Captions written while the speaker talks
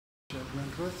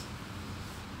dealt with.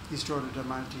 He's taught at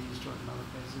MIT, he's taught in other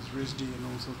places, RISD and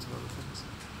all sorts of other things.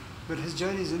 But his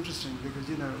journey is interesting because,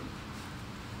 you know,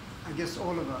 I guess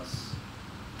all of us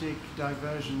take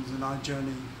diversions in our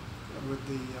journey with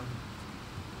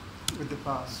the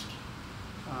past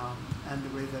and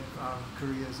the way that our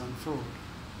careers unfold.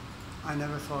 I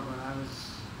never thought when I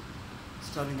was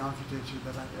studying architecture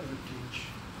that I'd ever teach.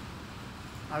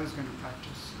 I was going to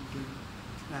practice and do,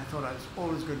 and I thought I was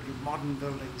always going to do modern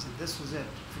buildings, and this was it.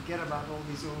 Forget about all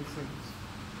these old things.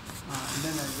 And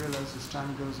then I realized as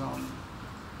time goes on,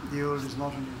 the old is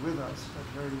not only with us, but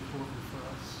very important for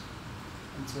us.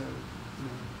 And so, you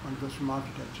know, one goes from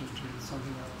architecture to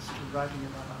something else, to writing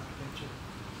about architecture,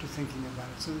 to thinking about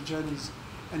it. So the journey's,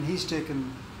 and he's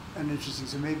taken an interesting,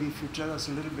 so maybe if you tell us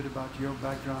a little bit about your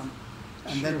background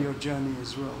and Sure. then your journey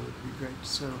as well, it would be great.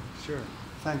 So, Sure.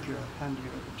 thank you. I'll hand you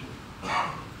over to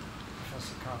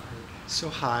Professor Cowherd. So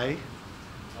hi.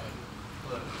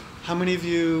 How many of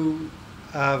you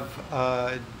have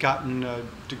gotten a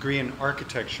degree in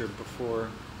architecture before,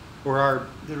 or are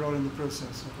They're all in the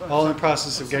process. all in the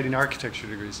process of getting architecture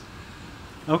degrees?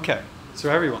 Okay, so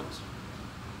everyone.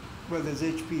 Well, there's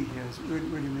HP here.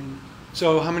 What do you mean?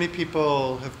 So how many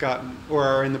people have gotten or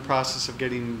are in the process of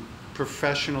getting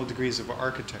professional degrees of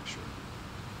architecture?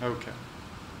 Okay.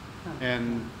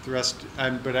 And the rest,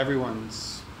 but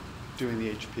everyone's doing the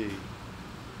HP.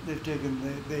 They've taken,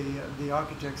 the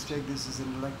architects take this as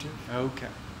an elective. Okay.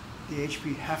 The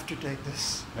HP have to take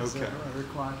this as Okay. a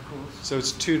required course So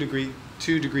it's two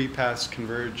degree paths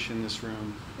converge in this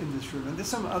room. in this room. And there's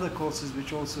some other courses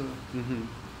which also Mm-hmm.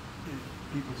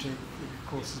 people take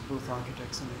courses, both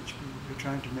architects and HP. We're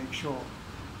trying to make sure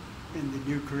in the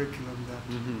new curriculum that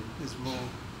there's more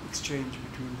exchange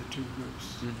between the two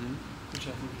groups, Mm-hmm. which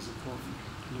I think is important.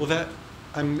 Well, that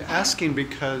I'm asking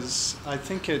because I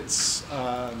think it's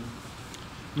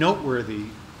noteworthy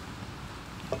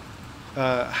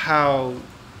how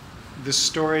the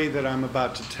story that I'm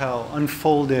about to tell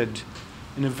unfolded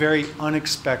in a very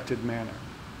unexpected manner.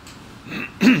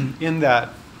 In that,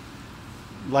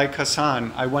 like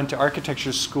Hassan, I went to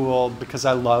architecture school because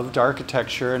I loved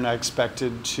architecture and I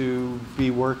expected to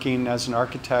be working as an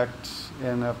architect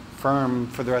in a firm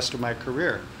for the rest of my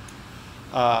career.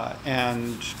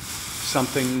 And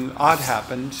something odd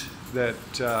happened that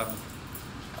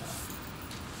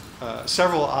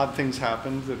several odd things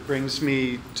happened that brings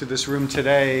me to this room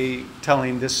today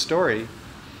telling this story.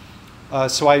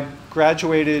 So I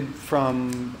graduated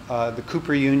from the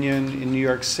Cooper Union in New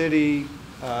York City,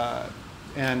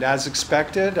 and as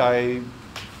expected, I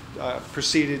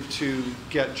proceeded to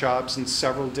get jobs in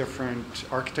several different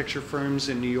architecture firms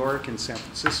in New York and San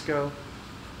Francisco.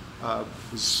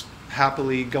 Was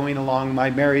happily going along my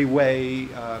merry way,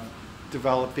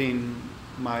 developing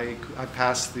I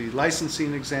passed the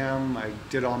licensing exam, I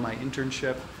did all my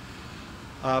internship.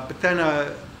 But then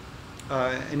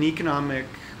an economic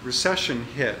recession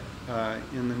hit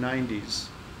in the 90s.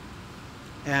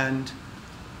 And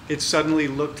it suddenly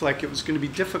looked like it was going to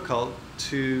be difficult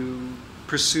to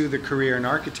pursue the career in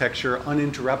architecture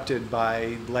uninterrupted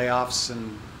by layoffs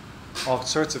and all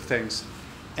sorts of things.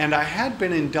 And I had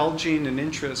been indulging an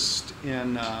interest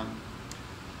in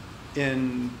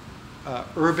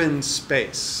urban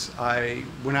space.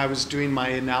 When I was doing my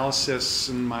analysis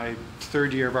in my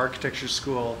third year of architecture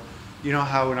school, you know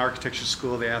how in architecture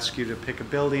school they ask you to pick a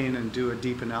building and do a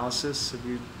deep analysis? Have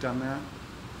you done that?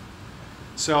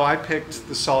 So I picked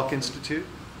the Salk Institute,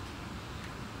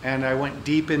 and I went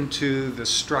deep into the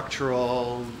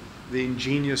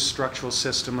ingenious structural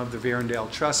system of the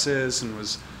Virendale trusses, and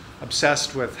was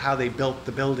obsessed with how they built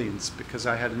the buildings because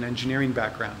I had an engineering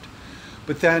background.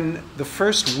 But then the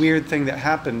first weird thing that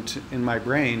happened in my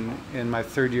brain in my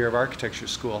third year of architecture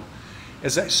school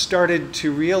is I started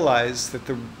to realize that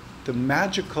the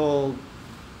magical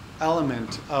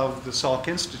element of the Salk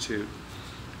Institute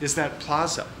is that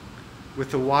plaza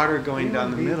with the water going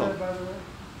down the middle. That, by the way?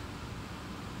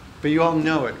 But you all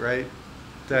know it, right?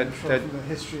 From the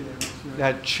history there.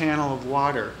 That channel of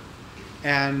water.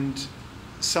 And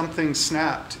something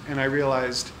snapped, and I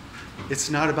realized it's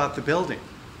not about the building.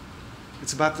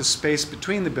 It's about the space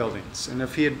between the buildings. And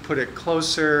if he had put it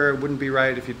closer, it wouldn't be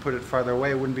right. If he'd put it farther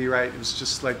away, it wouldn't be right. It was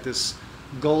just like this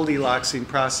Goldilocksing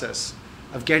process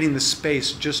of getting the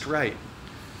space just right.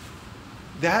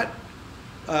 That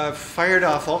fired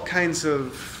off all kinds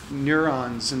of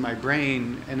neurons in my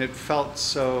brain, and it felt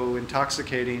so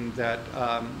intoxicating that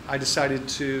I decided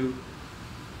to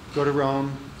go to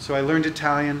Rome. So I learned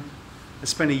Italian. I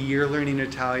spent a year learning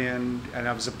Italian, and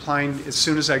I was applying, as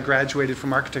soon as I graduated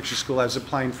from architecture school, I was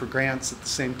applying for grants at the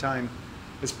same time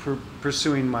as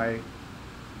pursuing my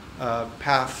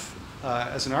path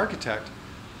as an architect.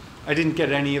 I didn't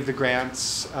get any of the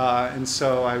grants, and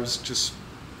so I was just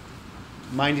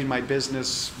minding my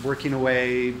business, working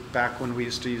away back when we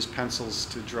used to use pencils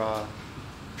to draw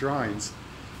drawings.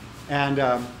 And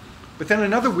but then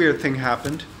another weird thing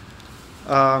happened.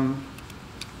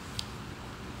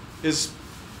 Is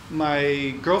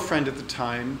my girlfriend at the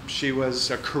time, she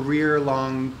was a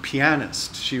career-long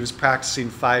pianist. She was practicing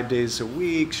 5 days a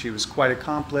week. She was quite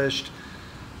accomplished.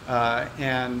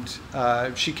 And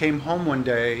she came home one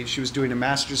day. She was doing a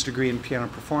master's degree in piano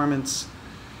performance.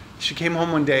 She came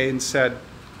home one day and said,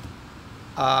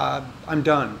 I'm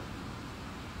done.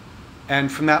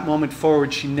 And from that moment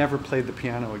forward, she never played the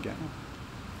piano again.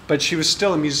 But she was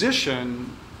still a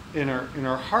musician in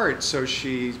her heart, so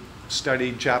she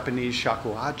studied Japanese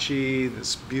shakuhachi,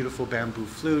 this beautiful bamboo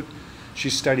flute. She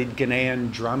studied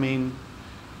Ghanaian drumming.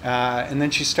 And then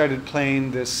she started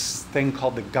playing this thing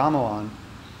called the gamelan,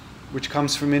 which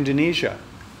comes from Indonesia.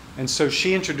 And so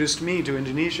she introduced me to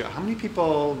Indonesia. How many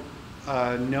people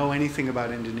know anything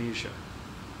about Indonesia?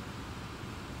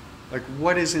 Like,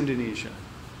 what is Indonesia?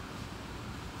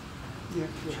 Yeah.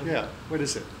 Yeah, what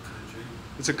is it? Country.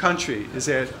 It's a country. Is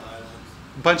it Islands.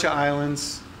 a bunch of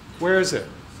islands? Where is it?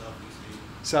 Southeast Asia.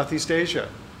 Southeast Asia.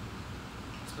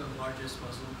 It's the largest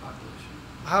Muslim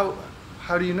population.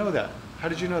 How do you know that? How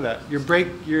did you know that?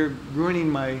 You're ruining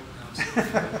my.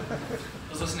 I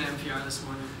was listening to NPR this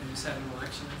morning, and you said an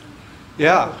election, I think.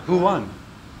 Yeah, who won?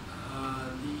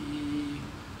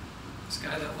 This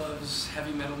guy that loves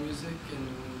heavy metal music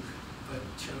but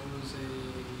chose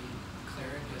a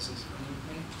cleric as his running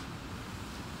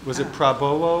mate. Was it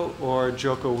Prabowo or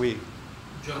Jokowi?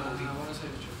 I want to say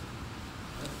it was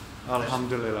Joe.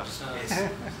 Alhamdulillah. It's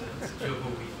Joe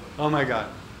Bowie. Oh my God.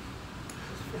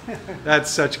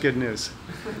 That's such good news.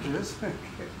 Yes. Okay.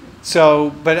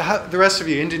 So, but how, the rest of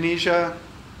you, Indonesia,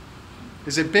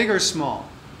 is it big or small?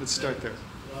 Let's start there.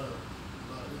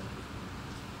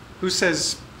 Who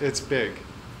says it's big?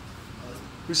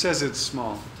 Who says it's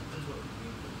small?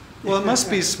 Well, it must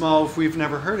be small if we've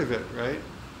never heard of it, right?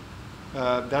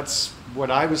 That's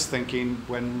what I was thinking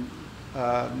when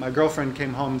my girlfriend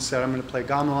came home and said, I'm going to play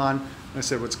gamelan. And I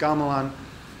said, what's gamelan?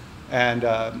 And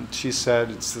she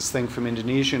said, it's this thing from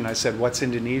Indonesia. And I said, what's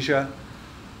Indonesia?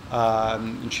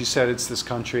 And she said, it's this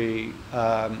country.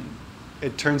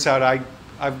 It turns out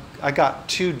I got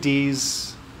 2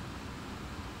 Ds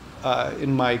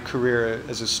in my career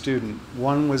as a student.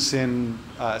 One was in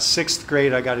 6th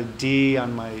grade. I got a D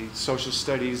on my social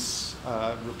studies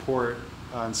report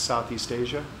on Southeast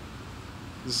Asia.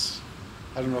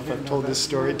 I don't know if I've told this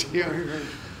story to you.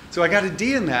 So I got a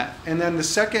D in that. And then the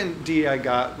second D I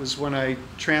got was when I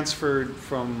transferred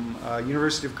from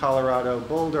University of Colorado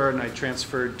Boulder, and I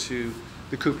transferred to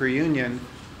the Cooper Union.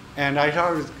 And I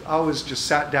always just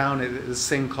sat down at this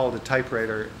thing called a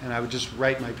typewriter, and I would just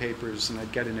write my papers, and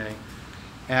I'd get an A.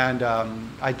 And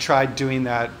I tried doing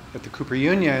that at the Cooper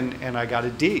Union, and I got a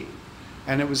D.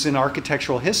 And it was in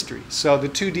architectural history. So the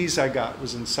 2 Ds I got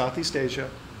was in Southeast Asia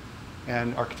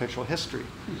and architectural history.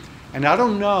 And I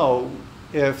don't know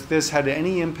if this had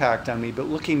any impact on me, but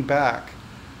looking back,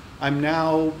 I'm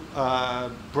now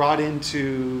brought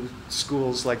into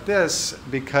schools like this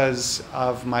because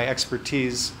of my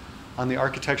expertise on the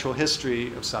architectural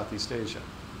history of Southeast Asia.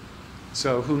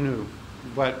 So who knew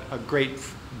what a great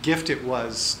gift it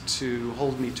was to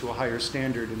hold me to a higher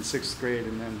standard in 6th grade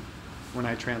and then when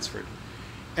I transferred.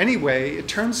 Anyway, it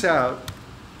turns out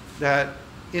that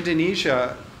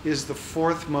Indonesia is the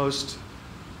 4th most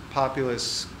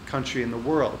populous country in the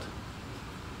world.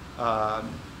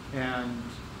 And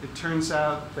it turns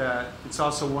out that it's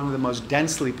also one of the most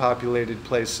densely populated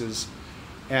places.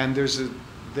 And there's an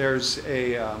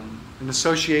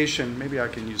association, maybe I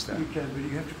can use that. You can, but you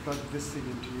have to plug this thing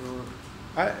into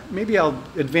your. Maybe I'll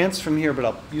advance from here, but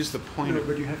I'll use the pointer. No,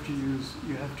 but you have to use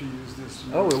this.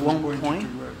 Oh, it won't pointer point?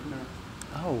 to work. No,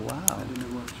 Oh, wow. I don't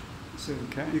know what. So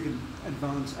Okay. you can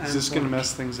advance and. Is this going to point.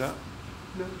 mess things up?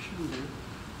 No, it shouldn't do.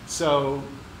 So,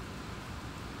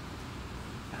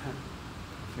 Uh-huh.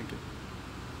 I think it.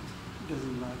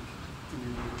 Doesn't like.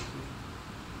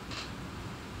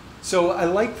 So I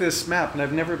like this map, and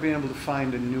I've never been able to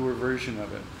find a newer version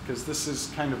of it because this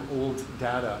is kind of old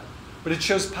data. But it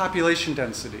shows population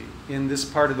density in this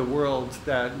part of the world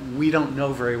that we don't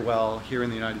know very well here in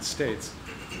the United States.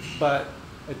 But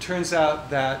it turns out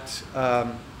that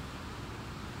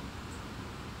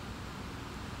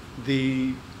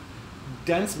the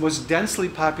most densely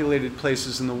populated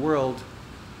places in the world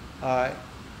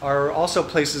are also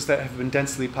places that have been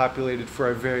densely populated for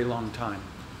a very long time.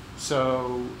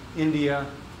 So India,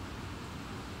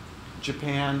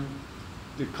 Japan,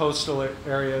 the coastal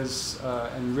areas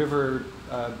and river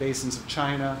basins of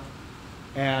China,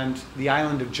 and the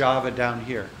island of Java down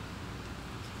here.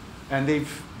 And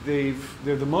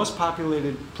they're the most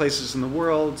populated places in the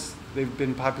world. They've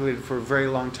been populated for a very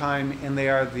long time, and they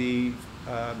are the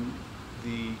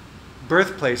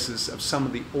birthplaces of some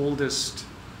of the oldest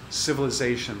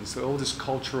civilizations, the oldest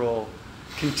cultural,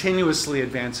 continuously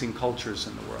advancing cultures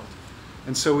in the world.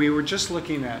 And so we were just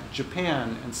looking at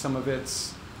Japan and some of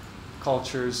its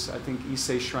cultures. I think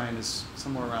Ise Shrine is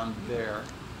somewhere around there.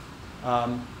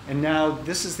 And now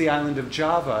this is the island of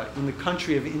Java in the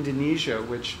country of Indonesia,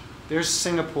 which there's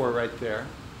Singapore right there.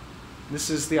 This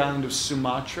is the island of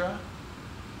Sumatra,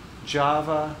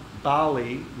 Java,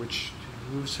 Bali, which,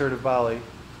 who's heard of Bali?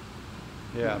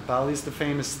 Yeah, Bali's the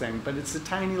famous thing, but it's a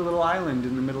tiny little island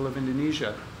in the middle of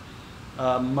Indonesia.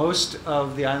 Most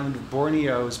of the island of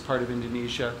Borneo is part of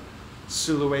Indonesia.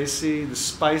 Sulawesi, the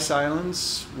Spice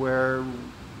Islands, where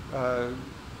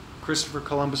Christopher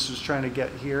Columbus was trying to get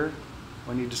here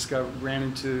when he ran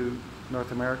into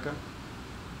North America.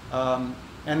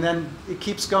 And then it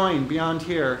keeps going beyond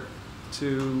here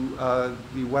to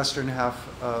the western half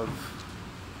of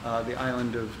the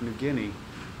island of New Guinea.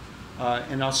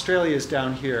 And Australia is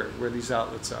down here where these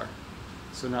outlets are,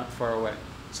 so not far away.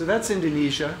 So that's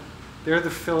Indonesia. There are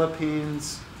the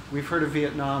Philippines. We've heard of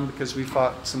Vietnam because we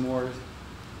fought some wars,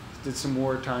 did some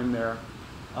wartime there.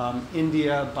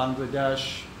 India,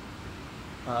 Bangladesh,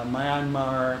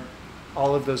 Myanmar,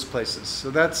 all of those places.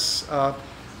 So that's,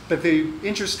 but the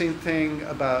interesting thing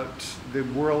about the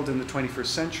world in the 21st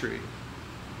century,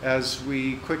 as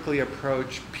we quickly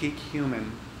approach peak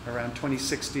human, around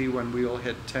 2060 when we will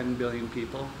hit 10 billion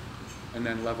people and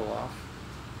then level off.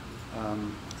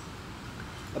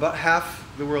 About half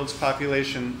the world's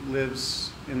population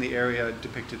lives in the area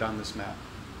depicted on this map.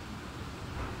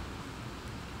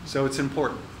 So it's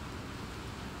important.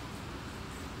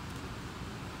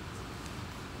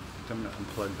 I'm going to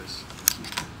unplug this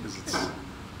because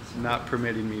it's not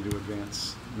permitting me to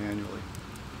advance manually.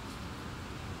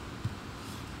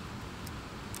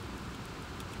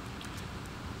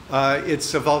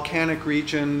 It's a volcanic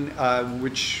region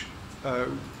which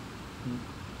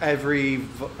every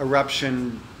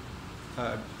eruption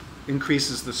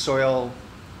increases the soil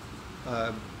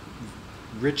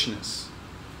richness.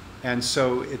 And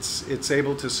so it's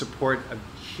able to support a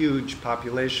huge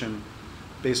population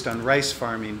based on rice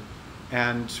farming.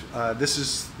 And this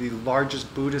is the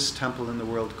largest Buddhist temple in the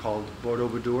world called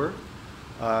Borobudur.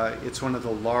 It's one of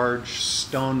the large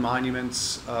stone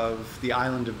monuments of the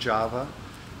island of Java.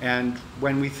 And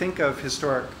when we think of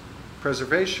historic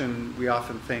preservation, we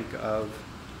often think of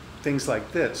things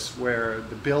like this, where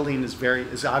the building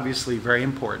is obviously very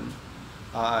important.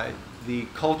 The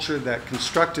culture that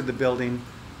constructed the building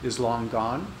is long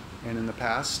gone and in the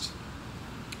past.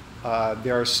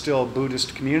 There are still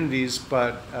Buddhist communities,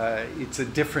 but it's a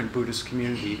different Buddhist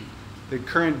community. The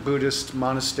current Buddhist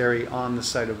monastery on the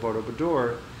site of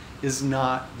Borobudur is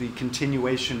not the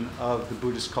continuation of the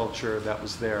Buddhist culture that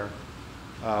was there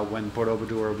when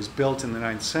Borobudur was built in the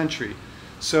 9th century.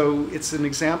 So it's an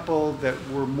example that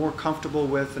we're more comfortable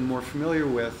with and more familiar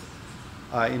with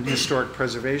in historic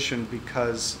preservation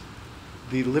because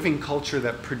the living culture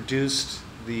that produced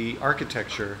the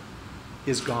architecture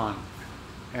is gone.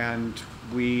 And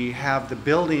we have the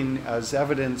building as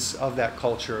evidence of that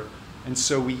culture. And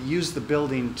so we use the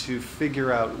building to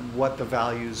figure out what the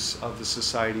values of the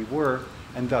society were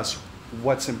and thus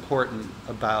what's important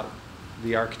about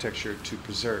the architecture to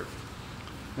preserve.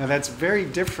 Now that's very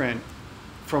different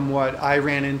from what I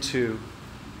ran into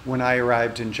when I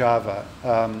arrived in Java.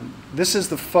 This is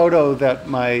the photo that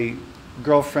my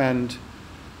girlfriend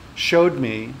showed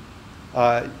me,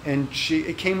 and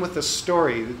it came with a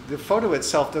story. The photo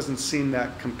itself doesn't seem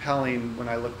that compelling when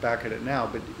I look back at it now,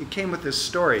 but it came with this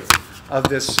story of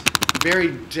this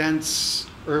very dense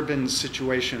urban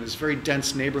situation, this very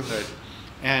dense neighborhood.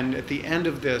 And at the end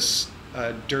of this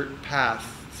dirt path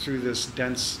through this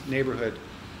dense neighborhood,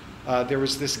 there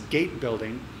was this gate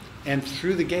building, and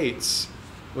through the gates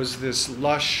was this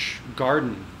lush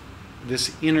garden,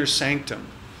 this inner sanctum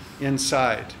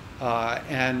inside,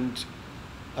 and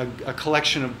a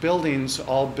collection of buildings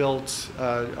all built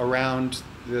around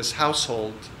this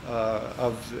household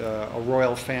of a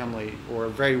royal family or a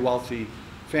very wealthy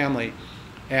family.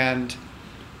 And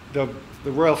the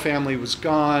royal family was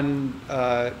gone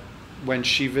when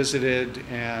she visited,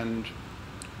 and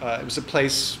it was a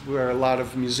place where a lot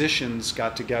of musicians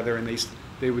got together, and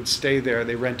they would stay there.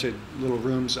 They rented little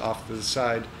rooms off to the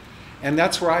side, and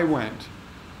that's where I went.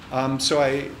 So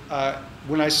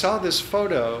when I saw this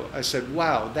photo, I said,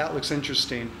 wow, that looks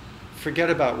interesting.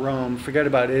 forget about Rome, forget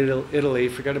about Italy,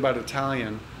 forget about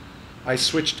Italian. I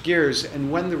switched gears,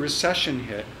 and when the recession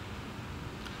hit,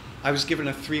 I was given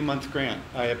a 3-month grant.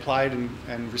 I applied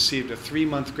and received a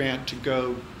 3-month grant to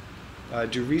go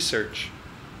do research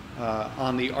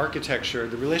on the architecture,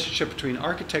 the relationship between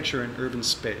architecture and urban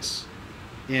space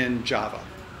in Java.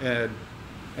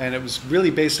 And it was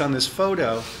really based on this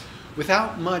photo.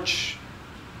 Without much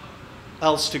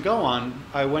else to go on,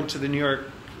 I went to the New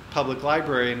York Public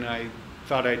Library and I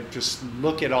thought I'd just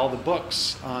look at all the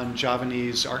books on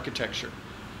Javanese architecture.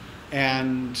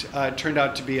 And it turned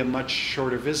out to be a much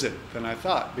shorter visit than I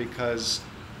thought, because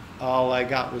all I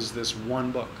got was this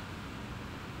one book.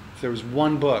 There was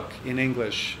one book in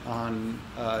English on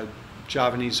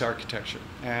Javanese architecture.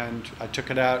 And I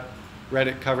took it out, read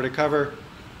it cover to cover,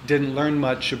 didn't learn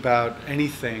much about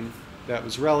anything that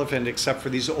was relevant except for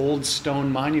these old stone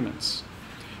monuments.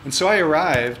 And so I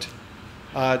arrived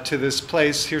to this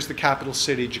place. Here's the capital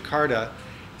city, Jakarta,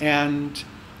 and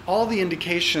all the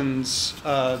indications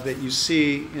that you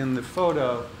see in the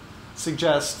photo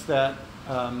suggest that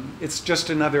it's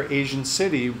just another Asian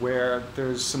city where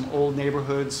there's some old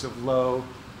neighborhoods of low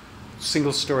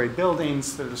single-story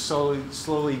buildings that are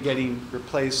slowly getting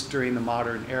replaced during the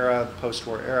modern era,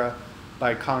 post-war era,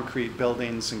 by concrete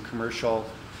buildings and commercial,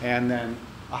 and then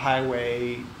a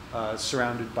highway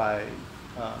surrounded by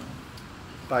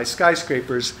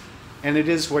skyscrapers. And it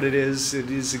is what it is. It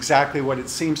is exactly what it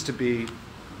seems to be: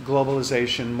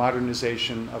 globalization,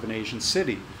 modernization of an Asian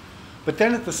city. But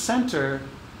then at the center,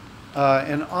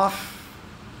 and off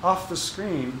the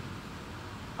screen,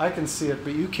 I can see it,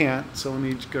 but you can't, so let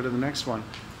me go to the next one.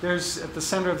 There's, at the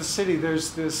center of the city,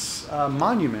 there's this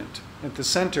monument at the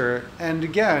center, and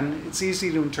again, it's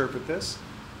easy to interpret this.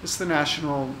 It's the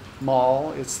National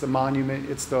Mall, it's the monument,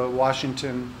 it's the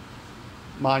Washington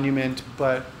Monument,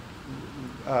 but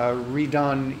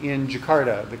redone in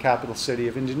Jakarta, the capital city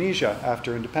of Indonesia,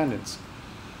 after independence.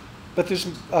 But there's,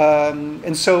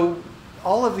 and so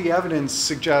all of the evidence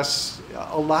suggests,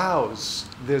 allows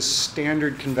this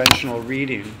standard conventional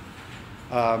reading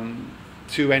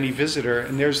to any visitor.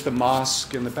 And there's the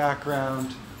mosque in the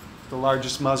background, the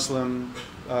largest Muslim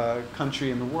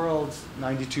country in the world,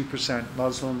 92%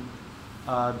 Muslim.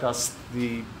 Thus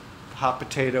the hot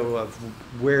potato of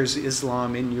where's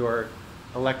Islam in your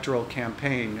electoral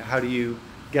campaign? How do you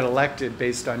get elected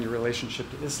based on your relationship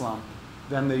to Islam?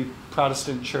 Then the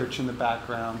Protestant church in the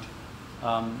background.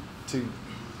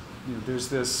 There's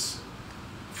this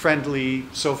friendly,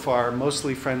 so far,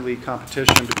 mostly friendly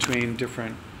competition between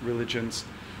different religions.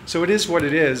 So it is what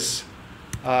it is,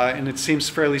 and it seems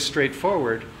fairly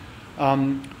straightforward.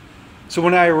 So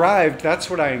when I arrived, that's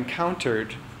what I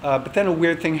encountered. But then a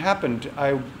weird thing happened.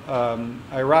 I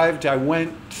arrived, I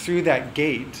went through that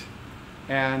gate,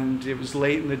 and it was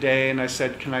late in the day, and I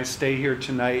said, "Can I stay here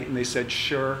tonight?" And they said,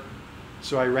 "Sure."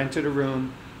 So I rented a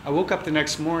room. I woke up the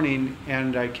next morning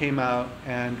and I came out,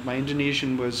 and my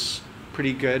Indonesian was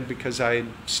pretty good because I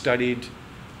studied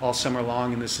all summer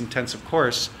long in this intensive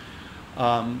course.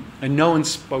 And no one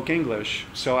spoke English.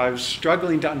 So I was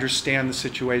struggling to understand the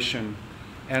situation.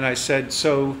 And I said,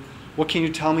 "So what can you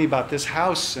tell me about this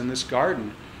house and this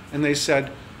garden?" And they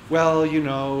said, "Well, you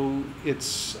know,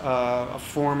 it's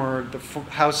the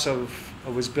house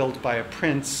was built by a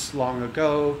prince long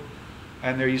ago,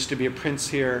 and there used to be a prince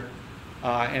here,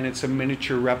 and it's a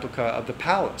miniature replica of the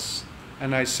palace."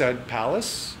 And I said,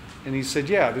 "Palace?" And he said,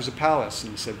 "Yeah, there's a palace."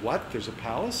 And he said, "What? There's a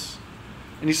palace?"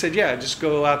 And he said, "Yeah, just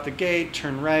go out the gate,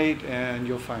 turn right, and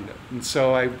you'll find it." And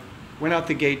so I went out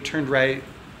the gate, turned right,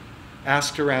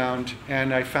 asked around,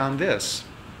 and I found this.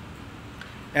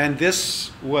 And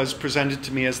this was presented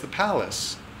to me as the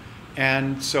palace.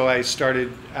 And so I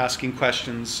started asking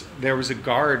questions. There was a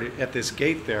guard at this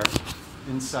gate there,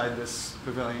 inside this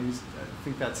pavilion. I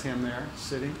think that's him there,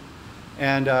 sitting.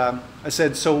 And I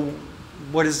said, "So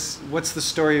what's the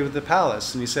story of the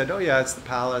palace?" And he said, "Oh yeah, it's the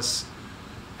palace."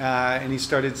 And he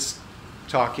started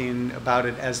talking about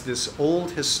it as this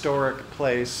old historic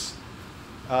place.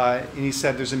 And he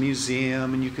said there's a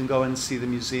museum, and you can go and see the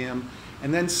museum.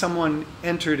 And then someone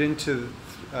entered into,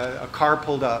 a car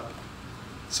pulled up,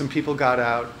 some people got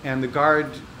out, and the guard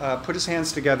put his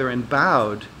hands together and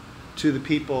bowed to the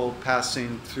people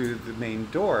passing through the main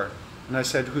door. And I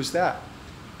said, "Who's that?"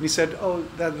 And he said, "Oh,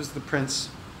 that was the prince."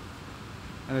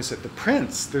 And I said, "The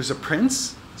prince? There's a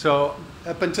prince?" So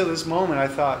up until this moment, I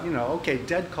thought, okay,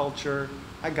 dead culture.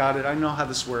 I got it. I know how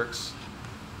this works.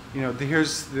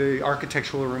 Here's the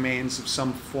architectural remains of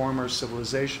some former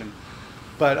civilization.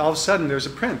 But all of a sudden, there's a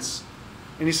prince.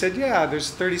 And he said, "Yeah, there's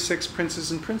 36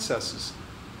 princes and princesses."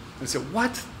 And I said,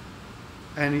 "What?"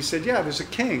 And he said, "Yeah, there's a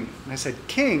king." And I said,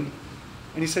 "King?"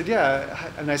 And he said,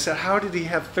 yeah. And I said, how did he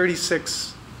have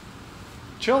 36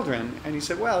 children? And he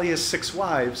said, well, he has 6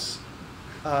 wives.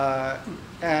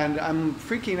 And I'm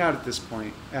freaking out at this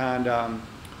point. And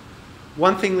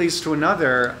one thing leads to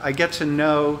another. I get to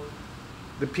know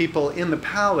the people in the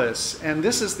palace. And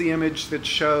this is the image that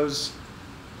shows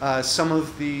some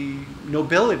of the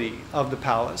nobility of the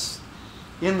palace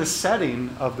in the setting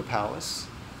of the palace.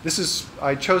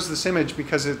 I chose this image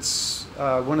because it's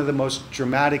one of the most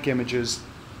dramatic images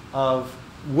of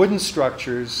wooden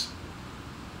structures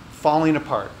falling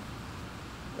apart.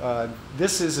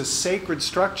 This is a sacred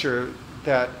structure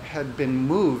that had been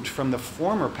moved from the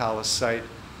former palace site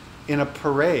in a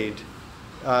parade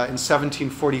in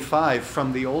 1745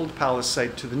 from the old palace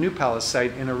site to the new palace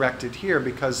site and erected here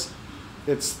because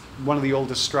it's one of the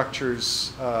oldest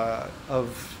structures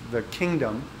of the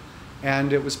kingdom,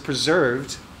 and it was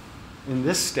preserved in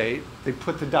this state. They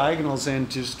put the diagonals in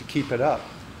just to keep it up,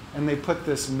 and they put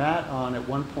this mat on at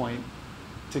one point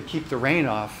to keep the rain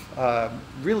off,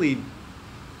 really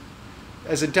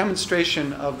as a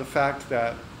demonstration of the fact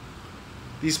that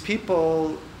these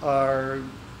people are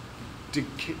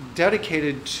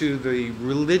dedicated to the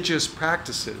religious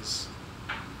practices.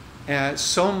 And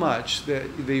so much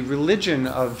that the religion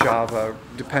of Java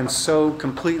depends so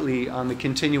completely on the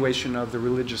continuation of the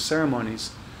religious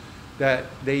ceremonies that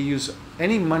they use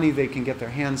any money they can get their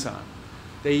hands on.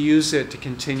 They use it to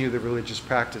continue the religious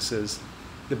practices.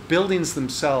 The buildings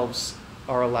themselves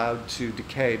are allowed to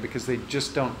decay because they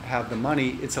just don't have the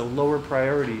money. It's a lower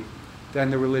priority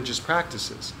than the religious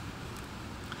practices.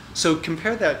 So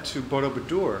compare that to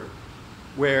Borobudur,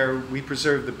 where we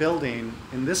preserve the building.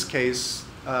 In this case,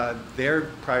 their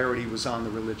priority was on the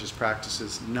religious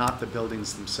practices, not the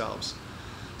buildings themselves.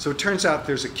 So it turns out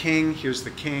there's a king. Here's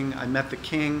the king. I met the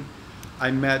king. I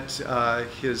met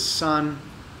his son,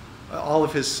 all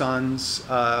of his sons.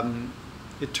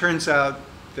 It turns out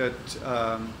that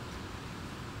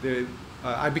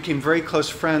I became very close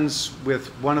friends with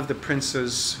one of the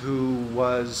princes who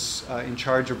was in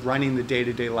charge of running the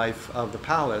day-to-day life of the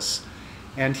palace.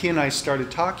 And he and I started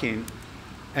talking.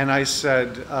 And I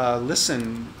said,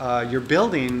 listen, your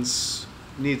buildings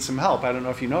need some help. I don't know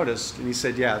if you noticed. And he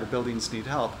said, yeah, the buildings need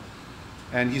help.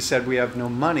 And he said, we have no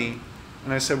money.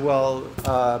 And I said, well,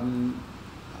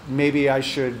 maybe I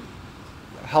should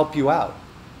help you out.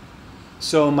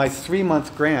 So my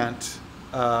 3-month grant,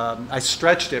 I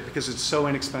stretched it because it's so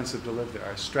inexpensive to live there.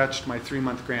 I stretched my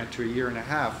 3-month grant to 1.5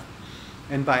 years.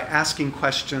 And by asking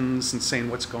questions and saying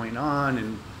what's going on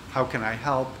and how can I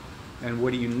help and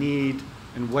what do you need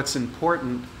and what's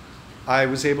important, I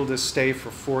was able to stay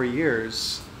for 4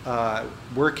 years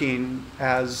working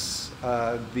as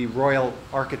the royal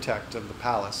architect of the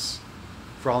palace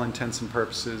for all intents and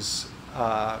purposes.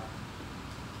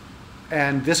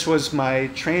 And this was my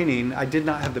training. I did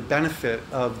not have the benefit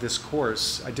of this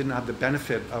course. I didn't have the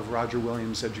benefit of Roger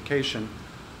Williams' education.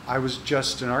 I was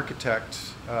just an architect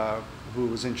who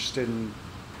was interested in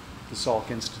the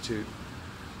Salk Institute.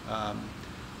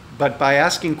 But by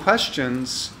asking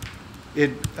questions,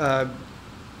 it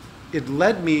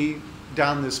led me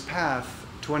down this path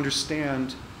to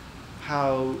understand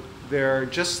how there,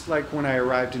 just like when I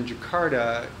arrived in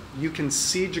Jakarta, you can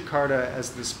see Jakarta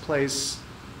as this place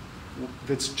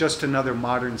that's just another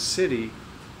modern city,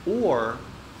 or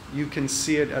you can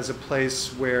see it as a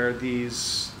place where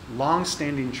these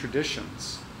long-standing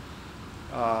traditions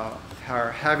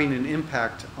are having an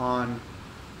impact on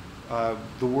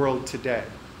the world today.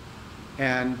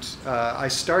 And I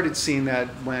started seeing that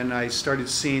when I started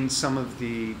seeing some of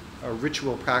the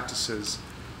ritual practices.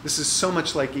 This is so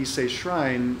much like Issei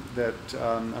Shrine that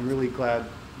I'm really glad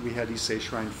we had Issei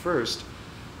Shrine first.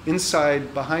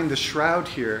 Inside, behind the shroud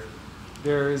here,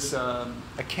 there is a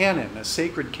canon, a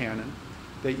sacred canon,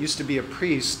 that used to be a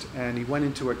priest, and he went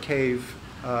into a cave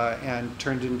and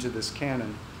turned into this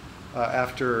canon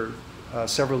after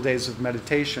several days of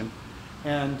meditation.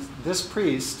 And this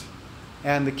priest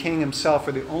and the king himself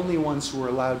are the only ones who are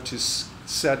allowed to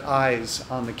set eyes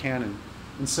on the canon.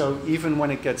 And so even when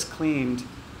it gets cleaned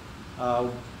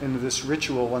into this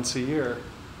ritual once a year,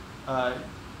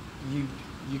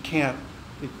 you can't,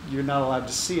 you're not allowed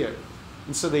to see it.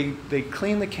 And so they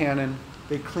clean the canon,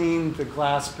 they clean the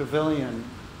glass pavilion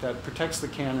that protects the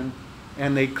canon,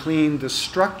 and they clean the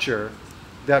structure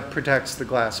that protects the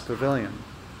glass pavilion.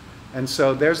 And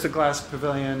so there's the glass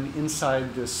pavilion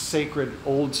inside this sacred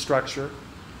old structure,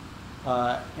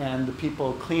 and the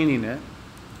people cleaning it.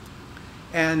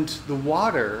 And the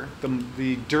water,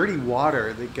 the dirty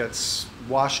water that gets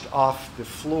washed off the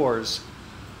floors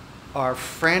are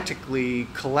frantically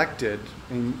collected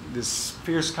in this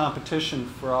fierce competition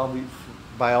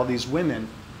by all these women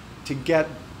to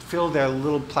fill their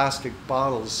little plastic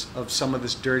bottles of some of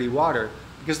this dirty water,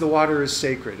 because the water is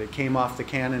sacred. It came off the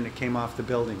cannon, it came off the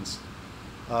buildings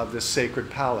of this sacred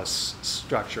palace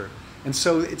structure. And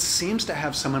so it seems to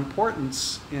have some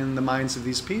importance in the minds of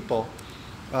these people.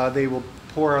 They will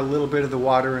pour a little bit of the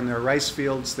water in their rice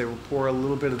fields. They will pour a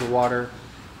little bit of the water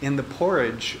in the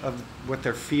porridge of what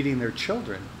they're feeding their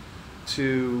children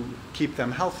to keep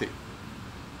them healthy.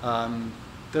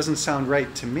 Doesn't sound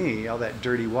right to me, all that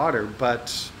dirty water,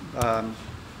 but,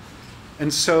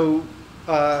 and so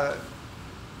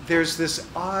there's this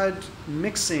odd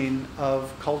mixing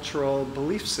of cultural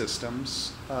belief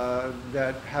systems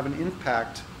that have an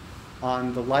impact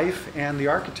on the life and the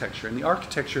architecture. And the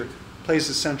architecture plays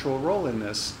a central role in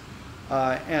this.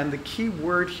 And the key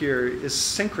word here is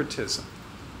syncretism.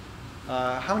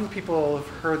 How many people have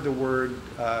heard the word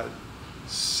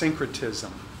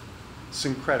syncretism?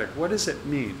 Syncretic. What does it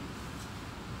mean?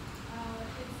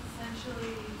 It's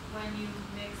essentially when you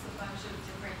mix a bunch of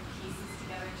different pieces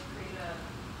together to create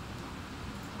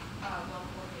a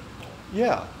well-coordinated whole.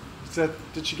 Yeah.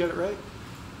 Did you get it right?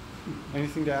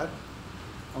 Anything to add?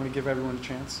 I want to give everyone a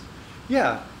chance.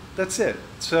 Yeah, that's it.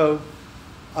 So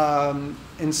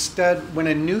instead, when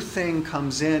a new thing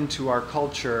comes into our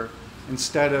culture,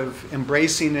 instead of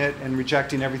embracing it and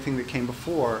rejecting everything that came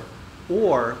before,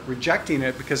 or rejecting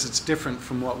it because it's different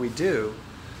from what we do,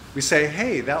 we say,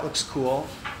 hey, that looks cool,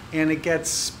 and it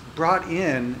gets brought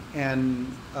in, and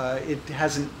it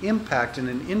has an impact and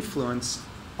an influence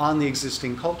on the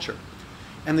existing culture.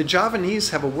 And the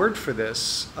Javanese have a word for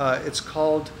this. It's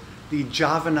called the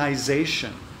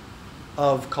Javanization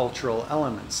of cultural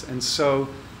elements. And so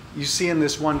you see in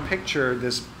this one picture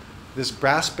this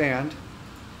brass band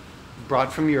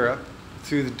brought from Europe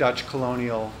through the Dutch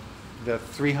colonial, the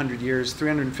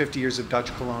 350 years of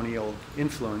Dutch colonial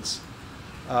influence.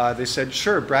 They said,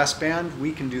 sure, brass band,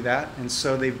 we can do that. And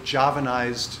so they've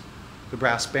Javanized the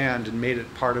brass band and made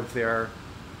it part of their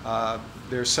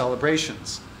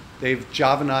celebrations. They've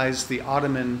Javanized the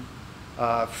Ottoman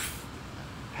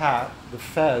hat, the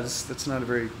fez. That's not a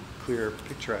very clear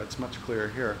picture. It's much clearer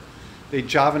here. They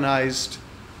Javanized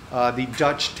the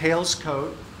Dutch tails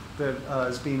coat that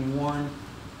is being worn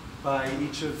by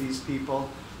each of these people.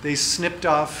 They snipped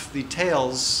off the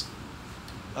tails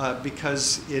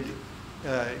because it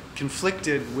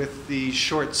conflicted with the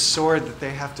short sword that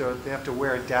they have to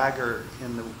wear a dagger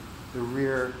in the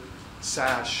rear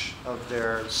sash of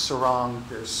their sarong,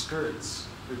 their skirts,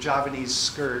 their Javanese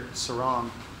skirt, sarong.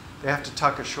 They have to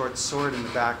tuck a short sword in the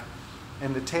back,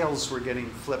 and the tails were getting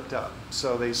flipped up.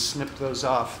 So they snipped those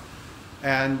off.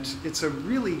 And it's a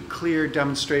really clear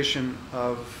demonstration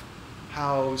of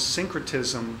how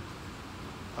syncretism,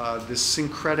 this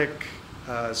syncretic,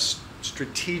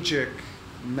 strategic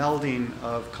melding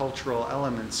of cultural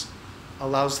elements,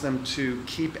 allows them to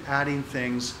keep adding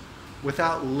things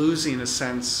without losing a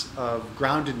sense of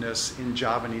groundedness in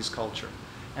Javanese culture.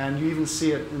 And you even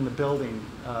see it in the building,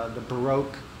 the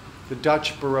Baroque, the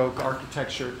Dutch Baroque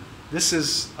architecture. This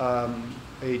is a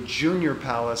junior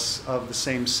palace of the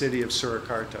same city of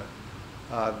Surakarta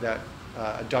that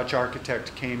a Dutch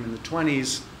architect came in the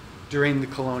 20s during the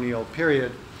colonial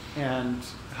period and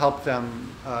helped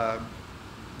them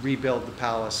rebuild the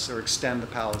palace or extend the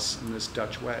palace in this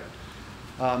Dutch way.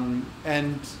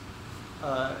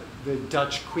 The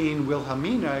Dutch Queen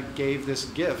Wilhelmina gave this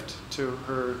gift to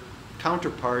her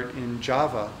counterpart in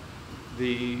Java.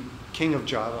 The King of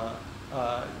Java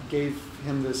gave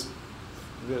him this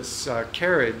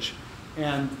carriage,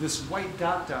 and this white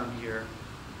dot down here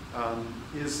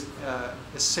is a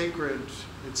sacred,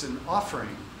 it's an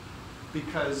offering,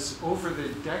 because over the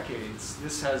decades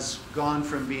this has gone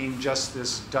from being just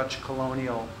this Dutch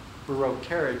colonial Baroque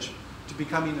carriage to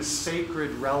becoming a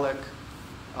sacred relic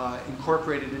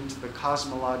incorporated into the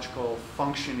cosmological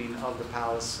functioning of the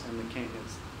palace and the king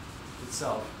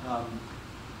itself.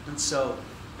 And so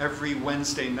every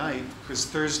Wednesday night, because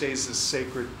Thursday is a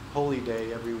sacred holy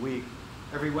day every week,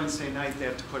 every Wednesday night they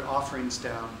have to put offerings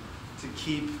down to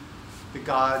keep the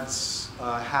gods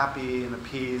happy and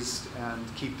appeased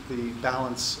and keep the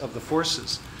balance of the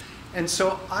forces. And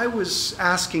so I was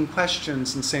asking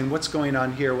questions and saying, what's going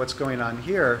on here, what's going on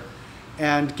here?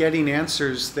 And getting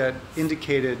answers that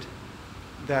indicated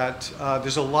that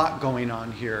there's a lot going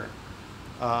on here.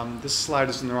 This slide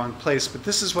is in the wrong place, but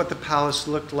this is what the palace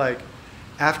looked like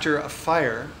after a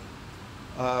fire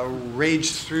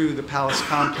raged through the palace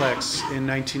complex in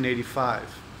 1985.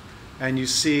 And you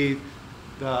see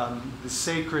the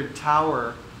sacred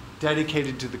tower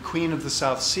dedicated to the Queen of the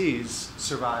South Seas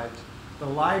survived. The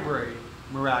library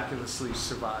miraculously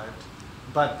survived.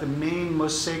 But the main,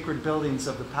 most sacred buildings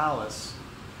of the palace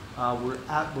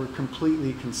were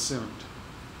completely consumed.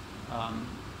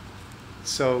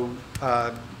 So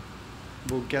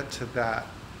we'll get to that.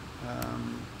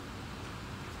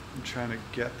 I'm trying to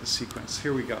get the sequence.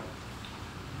 Here we go.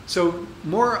 So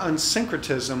more on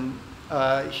syncretism.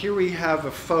 Here we have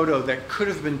a photo that could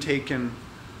have been taken,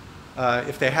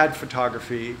 if they had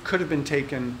photography, it could have been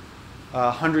taken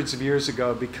hundreds of years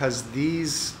ago, because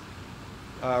these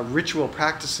ritual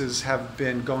practices have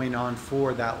been going on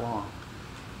for that long.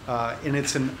 And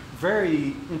it's a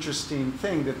very interesting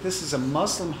thing that this is a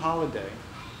Muslim holiday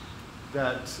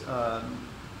that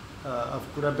of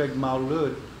Qurabeg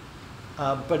Maulud,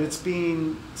 but it's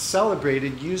being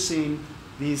celebrated using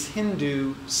these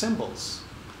Hindu symbols.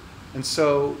 And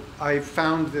so I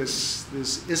found this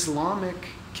Islamic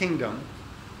kingdom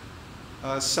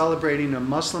celebrating a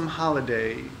Muslim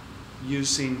holiday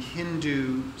using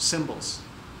Hindu symbols.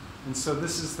 And so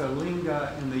this is the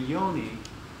linga and the yoni,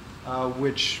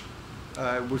 which,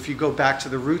 if you go back to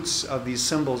the roots of these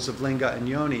symbols of linga and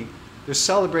yoni, they're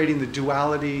celebrating the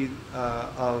duality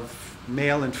of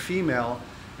male and female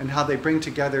and how they bring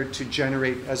together to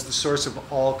generate as the source of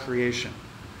all creation.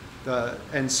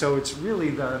 And so it's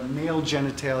really the male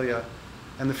genitalia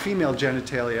and the female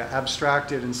genitalia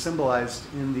abstracted and symbolized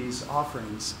in these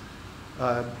offerings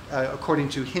according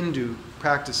to Hindu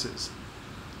practices.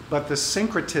 But the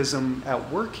syncretism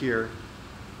at work here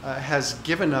has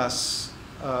given us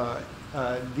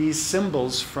these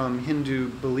symbols from Hindu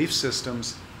belief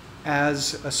systems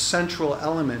as a central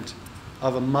element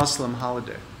of a Muslim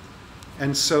holiday.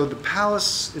 And so the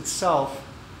palace itself,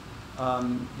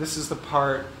 this is the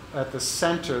part at the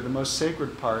center, the most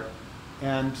sacred part,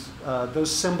 and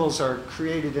those symbols are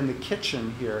created in the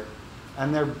kitchen here,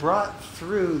 and they're brought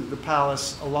through the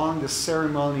palace along the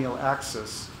ceremonial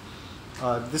axis.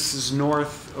 This is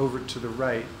north over to the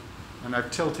right, and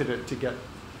I've tilted it to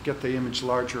get the image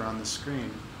larger on the screen.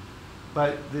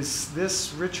 But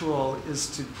this ritual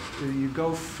is you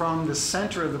go from the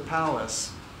center of the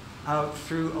palace out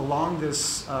through along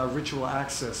this ritual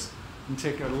axis and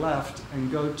take a left and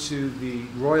go to the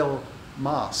royal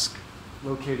mosque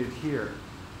located here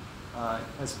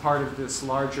as part of this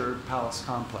larger palace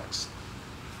complex.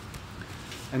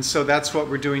 And so that's what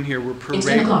we're doing here. We're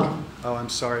parading. Oh, I'm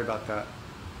sorry about that.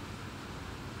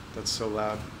 That's so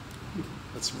loud.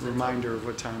 That's a reminder of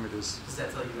what time it is. Does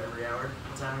that tell you every hour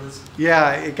what time it is?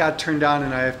 Yeah, it got turned on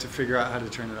and I have to figure out how to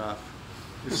turn it off.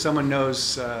 If someone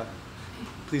knows,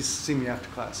 please see me after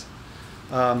class.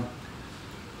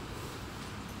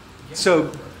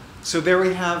 So there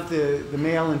we have the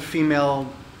male and female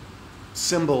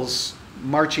symbols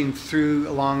marching through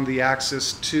along the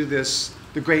axis to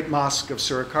the great mosque of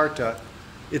Surakarta.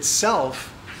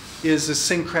 Itself is a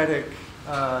syncretic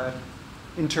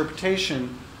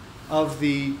interpretation of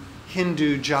the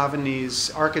Hindu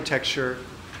Javanese architecture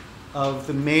of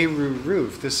the Meru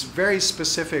roof, this very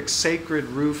specific sacred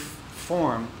roof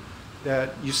form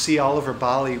that you see all over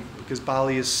Bali, because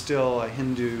Bali is still a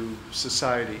Hindu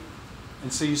society.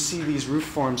 And so you see these roof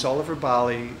forms all over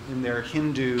Bali in their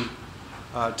Hindu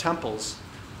temples.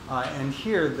 And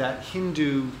here, that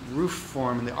Hindu roof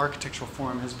form and the architectural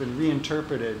form has been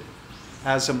reinterpreted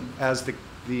as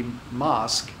the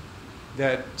mosque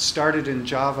that started in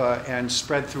Java and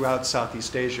spread throughout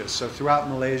Southeast Asia. So throughout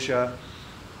Malaysia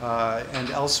and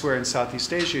elsewhere in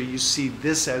Southeast Asia, you see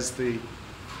this as the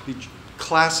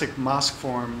classic mosque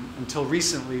form until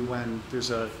recently, when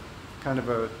there's a kind of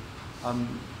a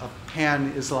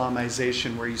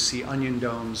pan-Islamization where you see onion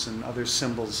domes and other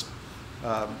symbols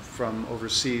from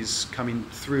overseas coming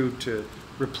through to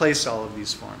replace all of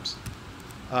these forms.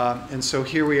 And so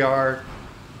here we are.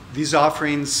 These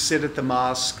offerings sit at the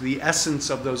mosque. The essence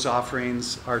of those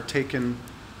offerings are taken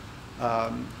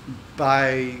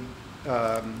by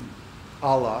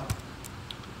Allah.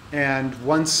 And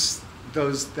once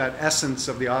that essence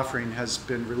of the offering has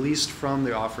been released from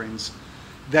the offerings,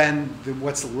 then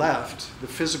what's left, the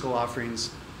physical offerings,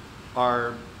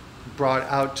 are brought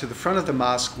out to the front of the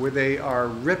mosque where they are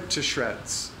ripped to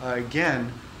shreds.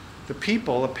 Again, the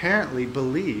people apparently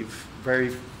believe very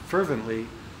fervently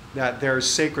that there is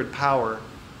sacred power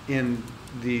in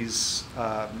these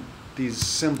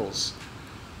symbols.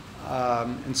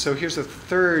 And so here's a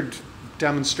third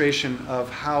demonstration of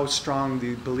how strong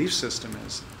the belief system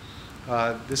is.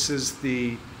 This is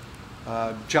the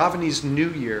Javanese New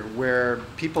Year, where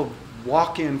people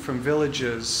walk in from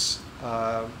villages,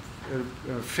 a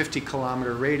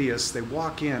 50-kilometer radius. They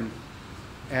walk in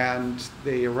and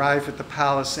they arrive at the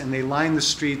palace and they line the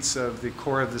streets of the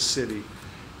core of the city.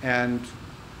 And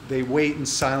they wait in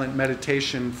silent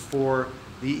meditation for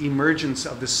the emergence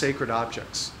of the sacred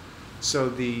objects. So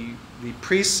the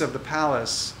priests of the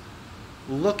palace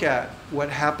look at what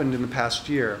happened in the past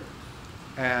year,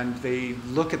 and they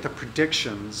look at the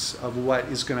predictions of what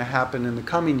is going to happen in the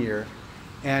coming year.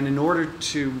 And in order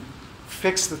to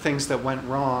fix the things that went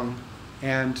wrong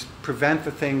and prevent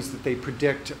the things that they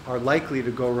predict are likely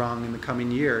to go wrong in the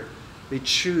coming year, they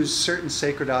choose certain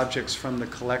sacred objects from the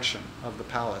collection of the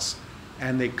palace,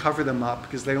 and they cover them up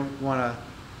because they don't want to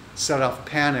set off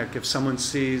panic if someone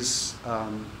sees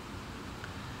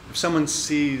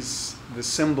the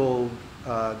symbol,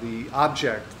 the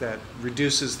object that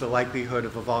reduces the likelihood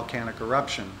of a volcanic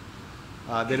eruption.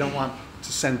 They don't want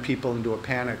to send people into a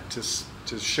panic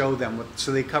to show them what,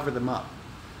 so they cover them up.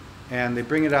 And they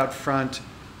bring it out front.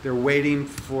 They're waiting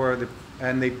for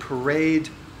and they parade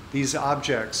these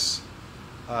objects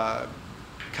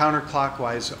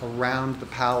counterclockwise around the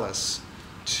palace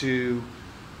to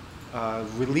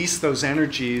release those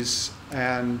energies.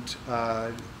 And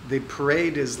the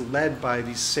parade is led by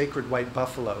these sacred white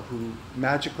buffalo who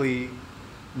magically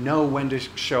know when to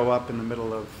show up in the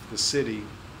middle of the city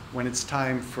when it's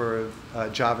time for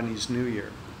Javanese New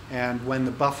Year. And when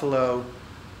the buffalo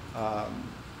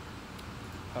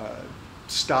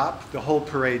stop, the whole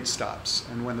parade stops.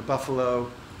 And when the buffalo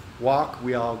walk,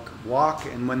 we all walk.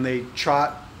 And when they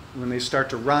trot, when they start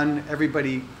to run,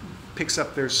 everybody picks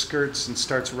up their skirts and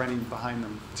starts running behind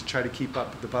them to try to keep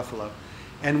up with the buffalo.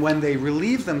 And when they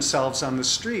relieve themselves on the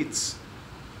streets,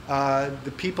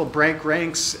 the people break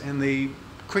ranks and they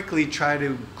quickly try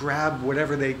to grab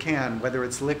whatever they can, whether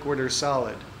it's liquid or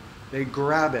solid. They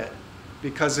grab it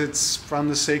because it's from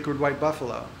the sacred white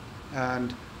buffalo.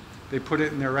 And they put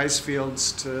it in their rice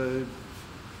fields to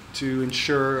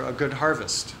ensure a good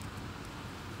harvest.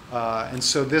 And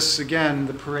so this, again,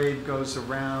 the parade goes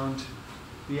around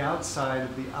the outside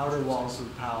of the outer walls of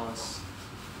the palace,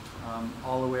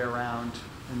 all the way around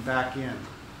and back in.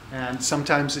 And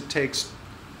sometimes it takes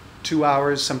 2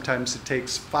 hours, sometimes it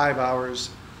takes 5 hours,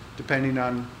 depending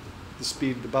on the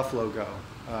speed the buffalo go.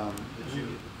 Did you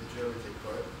ever take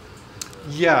part?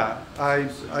 Yeah, I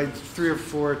 3 or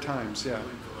 4 times, yeah.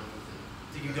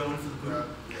 Did you go in for the boot?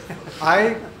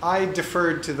 I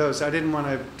deferred to those. I didn't want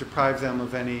to deprive them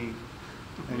of anything.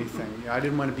 I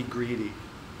didn't want to be greedy.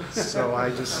 So I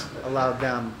just allowed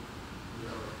them.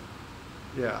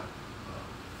 Yeah.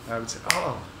 I would say,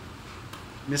 oh,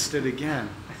 missed it again.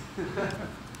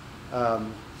 So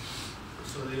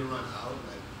they run out,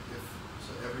 like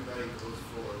so everybody goes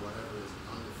for whatever is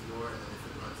on the floor, and then if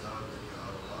it runs out, then you're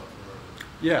out of luck.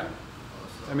 Or, Yeah.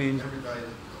 so I mean, everybody,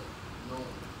 no.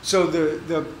 So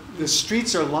the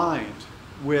streets are lined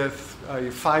with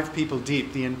 5 people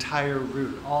deep, the entire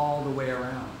route, all the way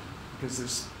around, because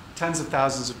there's tens of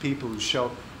thousands of people who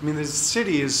show. I mean, the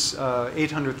city is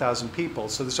 800,000 people,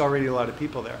 so there's already a lot of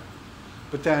people there.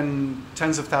 But then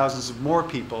tens of thousands of more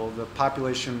people, the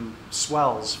population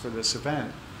swells for this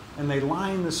event, and they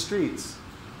line the streets.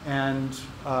 And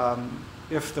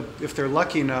if they're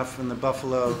lucky enough and the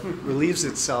buffalo relieves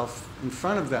itself in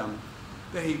front of them,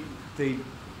 they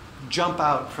jump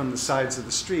out from the sides of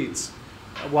the streets,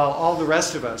 while all the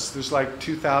rest of us, there's like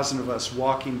 2,000 of us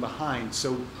walking behind.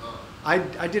 So I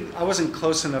wasn't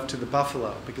close enough to the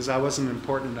buffalo because I wasn't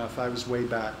important enough. I was way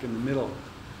back in the middle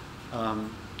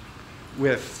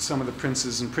with some of the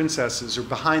princes and princesses, or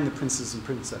behind the princes and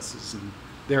princesses and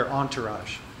their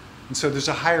entourage. And so there's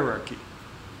a hierarchy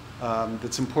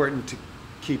that's important to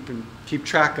keep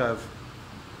track of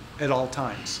at all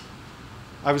times.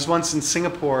 I was once in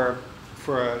Singapore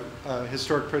for a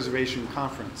historic preservation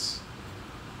conference,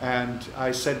 and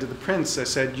I said to the prince, I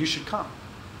said, you should come.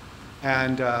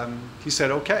 And he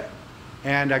said, okay.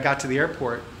 And I got to the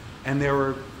airport, and there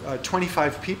were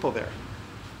 25 people there.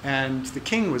 And the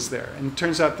king was there. And it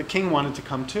turns out the king wanted to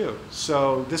come too.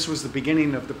 So this was the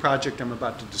beginning of the project I'm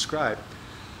about to describe.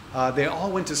 They all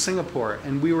went to Singapore,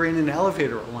 and we were in an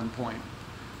elevator at one point.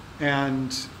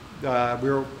 And we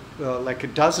were, like a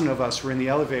dozen of us were in the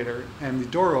elevator, and the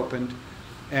door opened,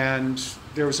 and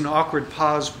there was an awkward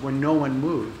pause when no one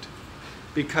moved,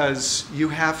 because you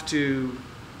have to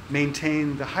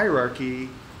maintain the hierarchy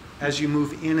as you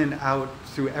move in and out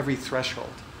through every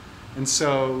threshold. And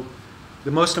so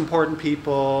the most important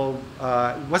people,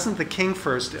 it wasn't the king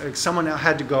first. Someone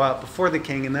had to go out before the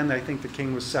king, and then I think the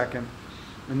king was second.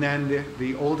 And then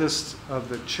the oldest of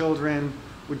the children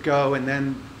would go, and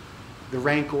then the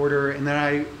rank order, and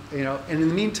then and in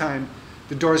the meantime,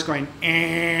 the door's going,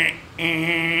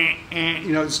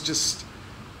 it's just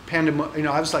pandemonium.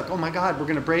 I was like, oh my God, we're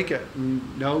going to break it.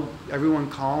 And no, everyone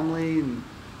calmly and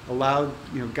allowed,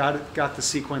 got the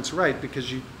sequence right,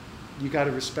 because you got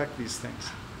to respect these things.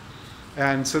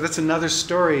 And so that's another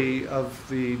story of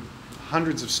the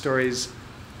hundreds of stories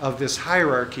of this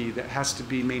hierarchy that has to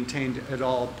be maintained at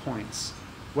all points,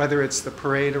 whether it's the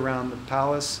parade around the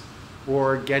palace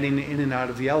or getting in and out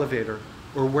of the elevator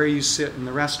or where you sit in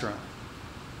the restaurant.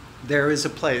 There is a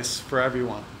place for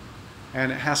everyone,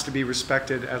 and it has to be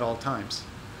respected at all times.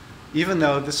 Even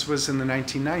though this was in the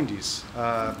 1990s,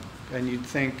 and you'd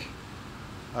think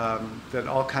that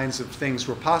all kinds of things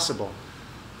were possible.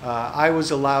 I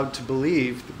was allowed to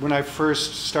believe, when I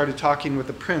first started talking with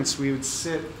the prince,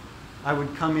 I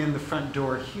would come in the front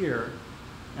door here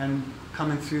and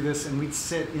come in through this, and we'd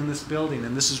sit in this building,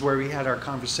 and this is where we had our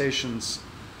conversations.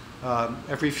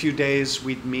 Every few days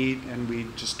we'd meet and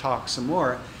we'd just talk some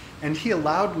more. And he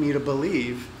allowed me to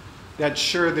believe that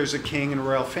sure, there's a king and a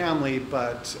royal family,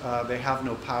 but they have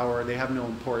no power, they have no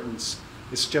importance.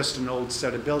 It's just an old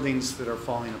set of buildings that are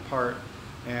falling apart,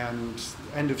 and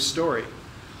end of story.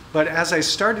 But as I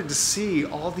started to see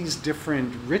all these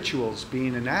different rituals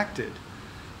being enacted,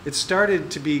 it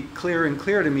started to be clearer and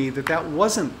clearer to me that that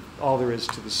wasn't all there is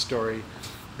to the story,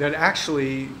 that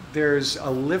actually there's a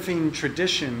living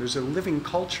tradition, there's a living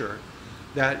culture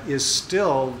that is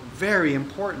still very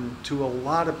important to a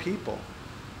lot of people.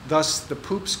 Thus the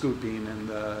poop scooping and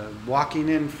the walking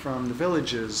in from the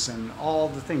villages and all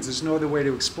the things. There's no other way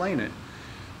to explain it.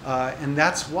 And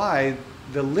that's why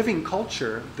the living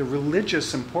culture, the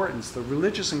religious importance, the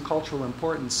religious and cultural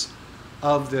importance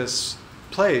of this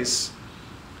place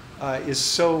is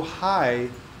so high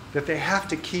that they have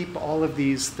to keep all of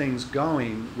these things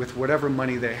going with whatever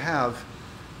money they have,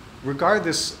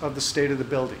 regardless of the state of the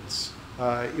buildings.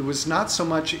 It was not so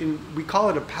much we call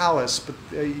it a palace, but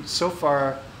so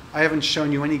far I haven't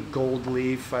shown you any gold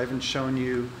leaf. I haven't shown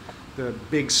you the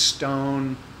big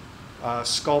stone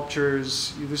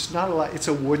sculptures. There's not a lot. It's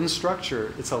a wooden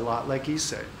structure. It's a lot like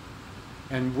Issei.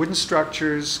 And wooden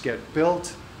structures get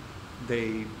built,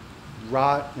 they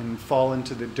rot and fall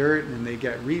into the dirt, and they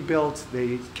get rebuilt.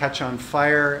 They catch on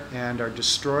fire and are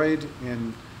destroyed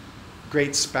in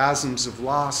great spasms of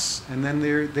loss, and then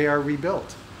they are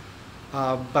rebuilt.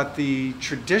 But the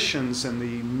traditions and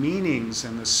the meanings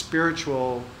and the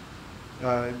spiritual,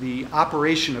 the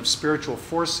operation of spiritual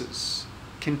forces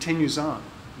continues on,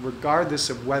 regardless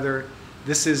of whether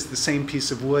this is the same piece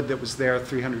of wood that was there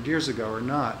 300 years ago or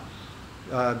not.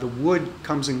 The wood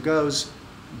comes and goes,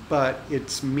 but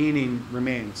its meaning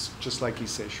remains, just like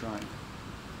Issei Shrine.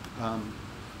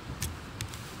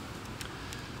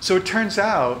 So it turns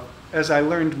out, as I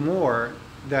learned more,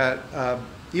 that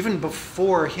even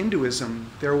before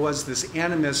Hinduism, there was this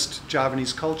animist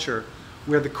Javanese culture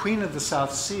where the Queen of the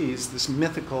South Seas, this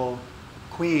mythical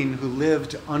queen who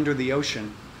lived under the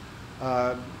ocean,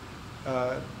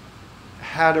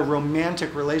 had a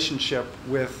romantic relationship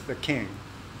with the king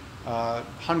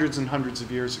hundreds and hundreds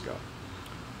of years ago.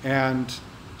 And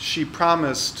she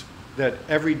promised that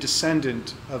every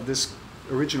descendant of this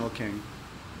original king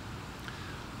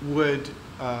would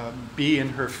be in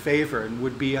her favor and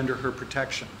would be under her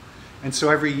protection. And so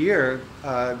every year,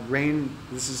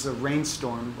 this is a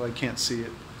rainstorm, well, I can't see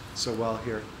it so well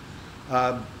here.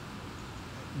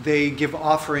 They give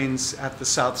offerings at the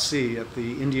South Sea, at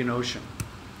the Indian Ocean.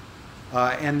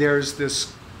 And there's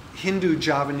this Hindu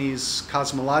Javanese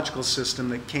cosmological system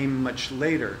that came much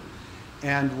later.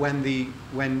 And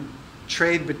when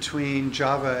trade between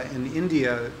Java and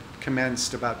India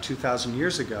commenced about 2,000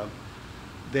 years ago,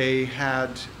 they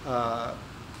had,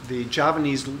 the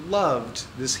Javanese loved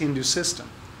this Hindu system.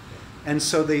 And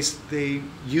so they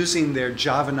using their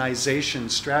Javanization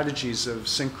strategies of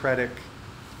syncretic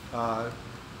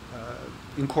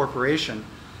incorporation,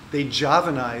 they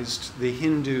Javanized the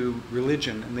Hindu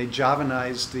religion, and they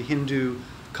Javanized the Hindu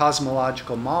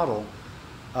cosmological model,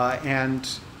 and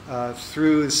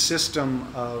through a system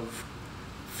of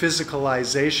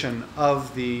physicalization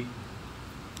of the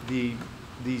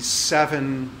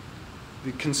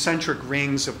concentric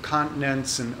rings of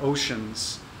continents and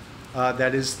oceans,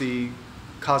 that is the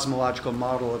cosmological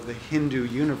model of the Hindu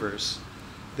universe,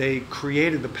 they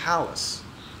created the palace.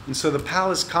 And so the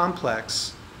palace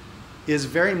complex is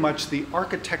very much the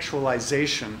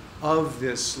architecturalization of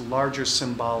this larger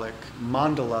symbolic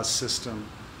mandala system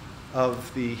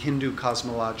of the Hindu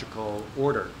cosmological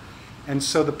order. And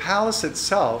so the palace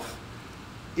itself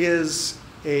is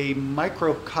a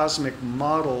microcosmic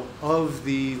model of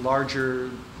the larger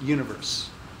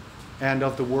universe and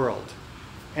of the world.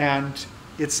 And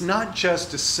it's not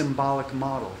just a symbolic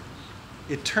model.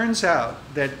 It turns out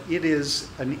that it is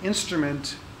an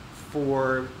instrument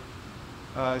for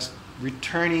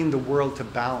returning the world to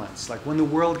balance. Like when the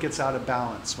world gets out of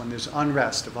balance, when there's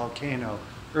unrest, a volcano,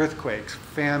 earthquakes,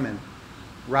 famine,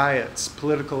 riots,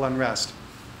 political unrest,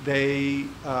 they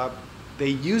they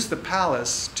use the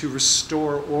palace to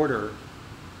restore order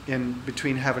in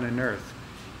between heaven and earth.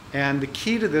 And the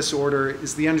key to this order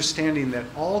is the understanding that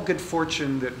all good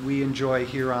fortune that we enjoy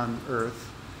here on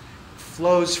earth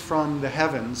flows from the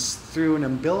heavens through an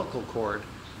umbilical cord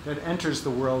that enters the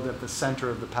world at the center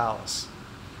of the palace.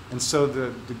 And so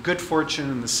the good fortune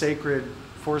and the sacred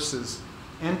forces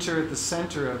enter at the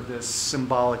center of this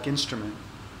symbolic instrument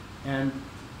and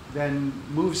then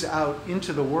moves out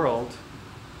into the world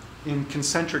in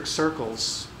concentric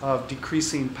circles of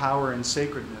decreasing power and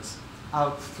sacredness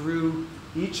out through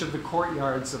each of the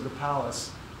courtyards of the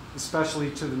palace, especially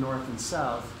to the north and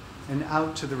south, and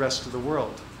out to the rest of the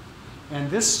world. And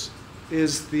this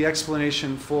is the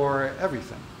explanation for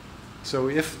everything. So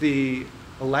if the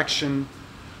election,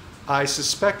 I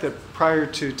suspect that prior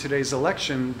to today's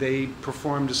election, they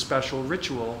performed a special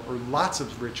ritual, or lots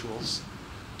of rituals,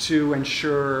 to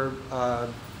ensure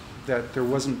that there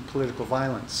wasn't political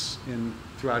violence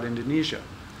throughout Indonesia.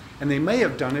 And they may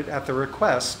have done it at the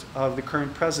request of the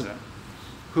current president,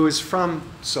 who is from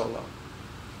Solo,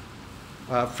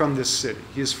 from this city.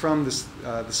 He is from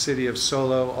the city of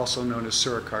Solo, also known as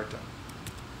Surakarta.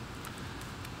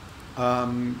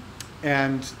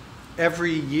 And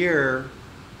every year,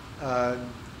 on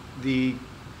the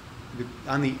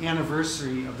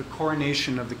anniversary of the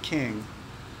coronation of the king,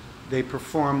 they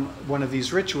perform one of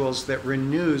these rituals that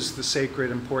renews the sacred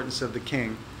importance of the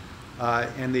king.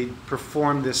 And they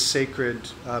perform this sacred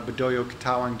Bedoyo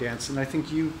Katawang dance. And I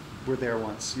think you were there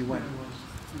once. You went.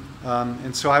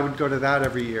 And so I would go to that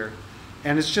every year.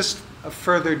 And it's just a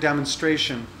further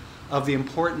demonstration of the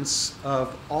importance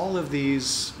of all of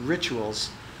these rituals.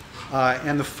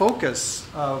 And the focus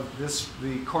of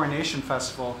the coronation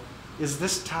festival is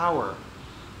this tower.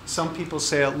 Some people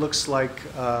say it looks like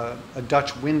a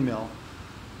Dutch windmill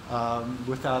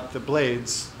without the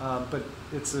blades, but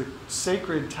it's a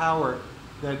sacred tower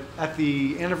that at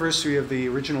the anniversary of the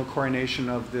original coronation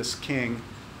of this king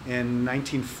in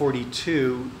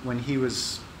 1942, when he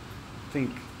was, I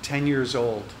think, 10 years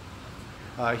old,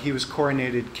 he was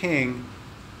coronated king.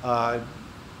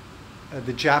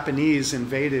 The Japanese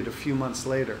invaded a few months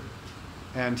later,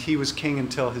 and he was king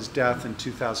until his death in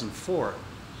 2004.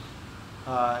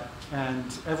 And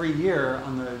every year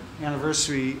on the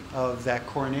anniversary of that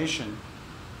coronation,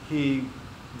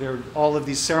 all of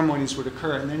these ceremonies would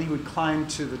occur, and then he would climb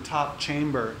to the top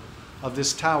chamber of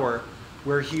this tower,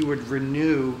 where he would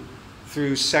renew,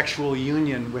 through sexual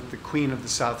union with the Queen of the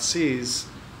South Seas,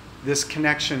 this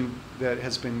connection that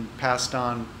has been passed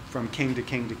on from king to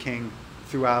king to king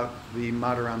throughout the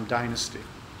Mataram dynasty.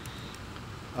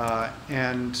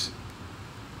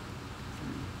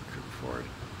 Forward.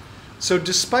 So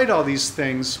despite all these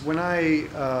things, when at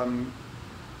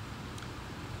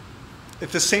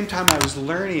the same time I was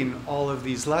learning all of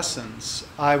these lessons,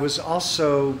 I was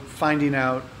also finding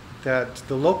out that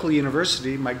the local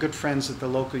university, my good friends at the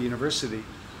local university,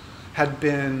 had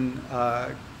been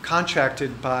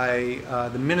contracted by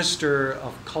the Minister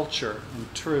of Culture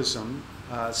and Tourism,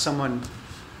 someone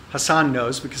Hassan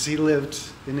knows because he lived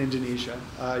in Indonesia,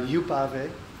 Yup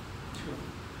Ave,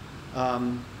 a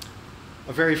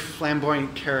very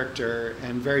flamboyant character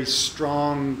and very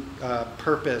strong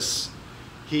purpose.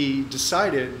 He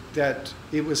decided that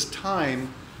it was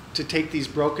time to take these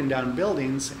broken down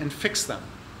buildings and fix them,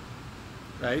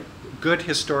 right? Good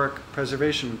historic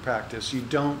preservation practice. You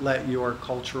don't let your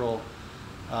cultural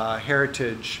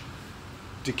heritage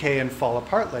decay and fall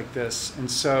apart like this. And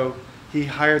so he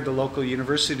hired the local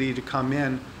university to come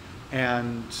in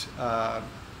and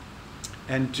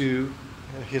do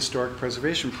a historic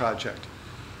preservation project.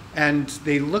 And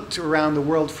they looked around the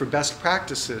world for best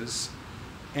practices,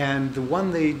 and the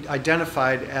one they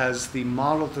identified as the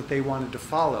model that they wanted to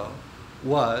follow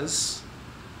was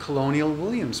colonial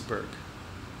Williamsburg.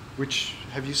 Which,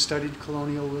 have you studied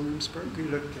colonial Williamsburg? We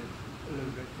looked at a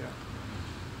little bit,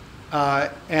 yeah.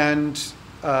 And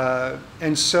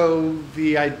so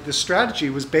the strategy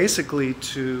was basically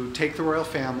to take the royal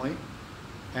family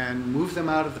and move them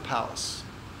out of the palace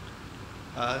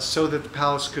so that the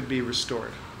palace could be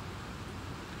restored.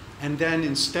 And then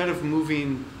instead of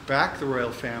moving back the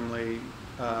royal family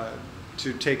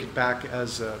to take it back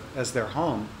as their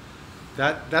home,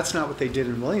 that's not what they did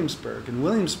in Williamsburg. In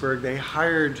Williamsburg, they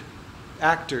hired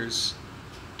actors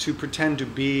to pretend to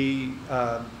be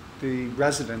the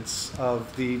residents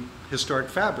of the historic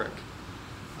fabric,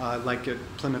 like at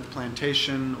Plymouth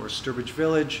Plantation or Sturbridge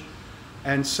Village.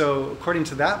 And so according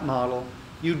to that model,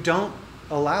 you don't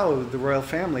allow the royal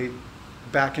family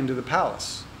back into the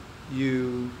palace.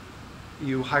 You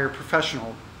hire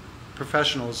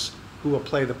professionals who will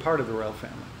play the part of the royal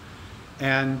family.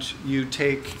 And you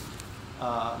take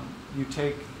You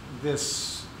take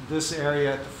this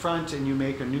area at the front and you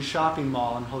make a new shopping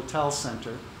mall and hotel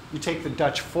center. You take the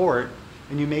Dutch fort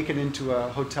and you make it into a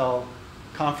hotel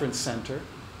conference center.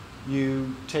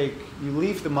 You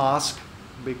leave the mosque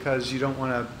because you don't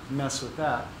want to mess with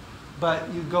that.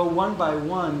 But you go one by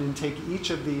one and take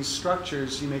each of these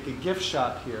structures. You make a gift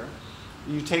shop here.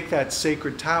 You take that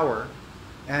sacred tower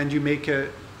and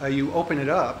you open it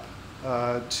up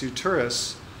to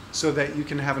tourists so that you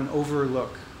can have an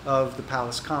overlook of the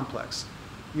palace complex.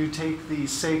 You take the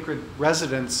sacred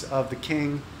residence of the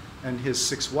king and his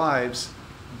 6 wives,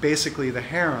 basically the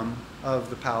harem of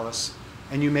the palace,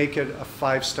 and you make it a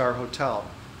 5-star hotel.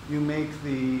 You make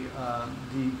the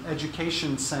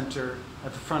education center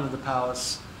at the front of the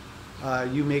palace,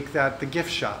 you make that the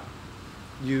gift shop.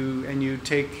 You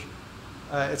take,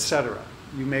 etc.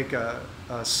 You make a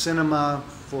cinema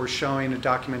for showing a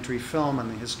documentary film on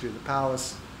the history of the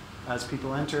palace as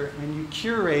people enter, and you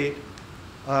curate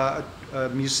a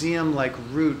museum-like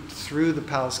route through the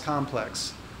palace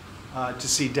complex to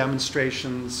see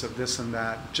demonstrations of this and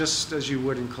that, just as you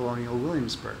would in colonial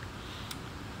Williamsburg.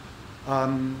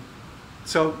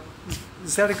 So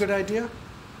is that a good idea?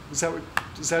 Is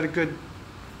that a good,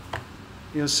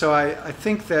 so I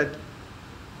think that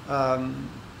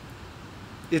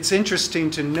it's interesting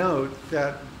to note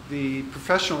that the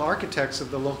professional architects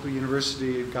of the local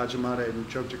university, Gajah Mada in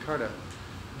Yogyakarta,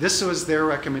 this was their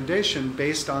recommendation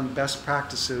based on best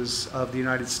practices of the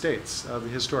United States, of the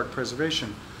historic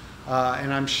preservation.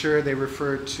 And I'm sure they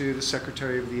referred to the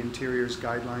Secretary of the Interior's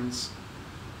guidelines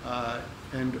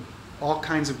and all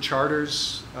kinds of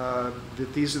charters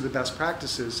that these are the best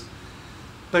practices.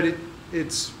 But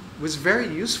it was very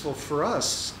useful for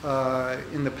us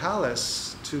in the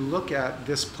palace to look at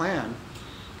this plan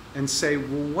and say,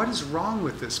 well, what is wrong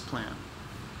with this plan?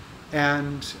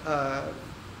 And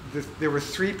there were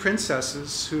 3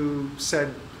 princesses who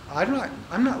said,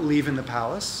 I'm not leaving the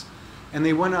palace. And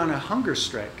they went on a hunger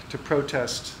strike to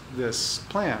protest this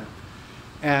plan.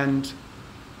 And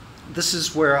this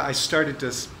is where I started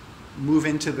to move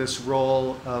into this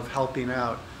role of helping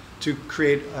out to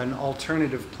create an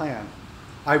alternative plan.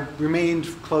 I remained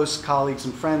close colleagues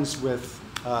and friends with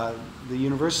the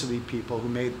university people who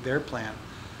made their plan.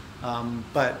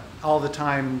 But all the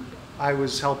time I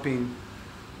was helping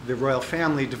the royal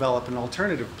family develop an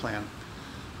alternative plan.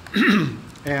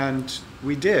 And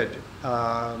we did.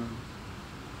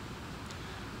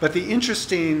 But the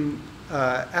interesting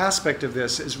aspect of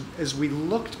this is, as we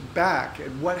looked back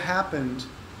at what happened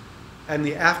in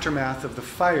the aftermath of the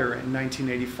fire in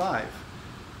 1985.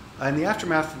 In the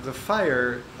aftermath of the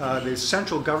fire, the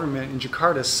central government in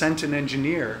Jakarta sent an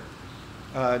engineer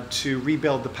to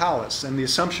rebuild the palace. And the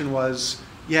assumption was,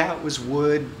 yeah, it was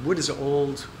wood. Wood is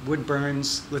old. Wood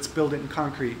burns. Let's build it in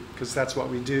concrete, because that's what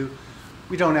we do.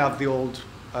 We don't have the old,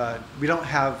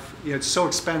 it's so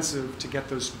expensive to get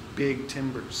those big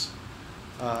timbers.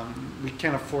 We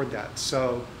can't afford that.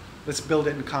 So let's build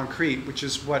it in concrete, which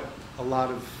is what a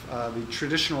lot of the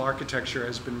traditional architecture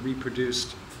has been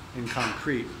reproduced in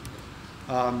concrete.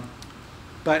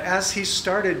 But as he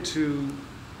started to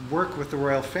work with the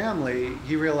royal family,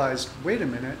 he realized, wait a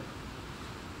minute,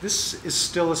 this is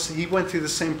still, he went through the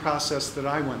same process that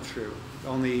I went through,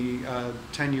 only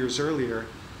 10 years earlier.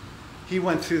 He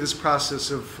went through this process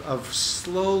of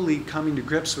slowly coming to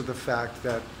grips with the fact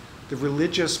that the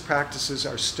religious practices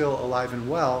are still alive and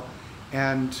well,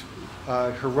 and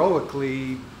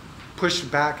heroically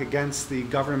pushed back against the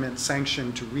government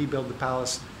sanction to rebuild the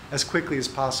palace as quickly as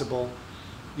possible,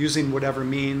 using whatever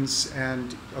means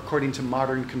and according to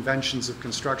modern conventions of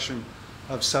construction,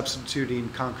 of substituting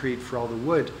concrete for all the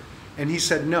wood. And he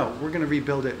said, no, we're going to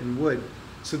rebuild it in wood.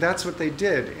 So that's what they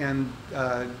did. And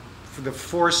for the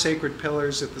 4 sacred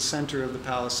pillars at the center of the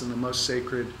palace and the most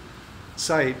sacred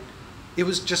site, it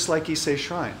was just like Issei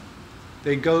Shrine.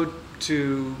 They go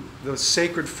to the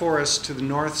sacred forest to the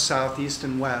north, south, east,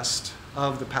 and west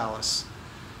of the palace.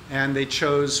 And they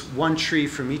chose 1 tree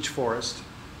from each forest.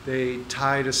 They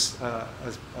tied a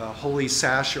holy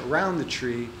sash around the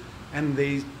tree, and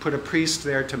they put a priest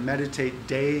there to meditate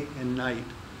day and night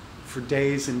for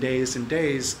days and days and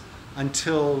days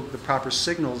until the proper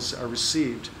signals are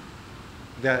received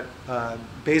that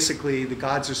basically the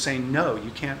gods are saying, no,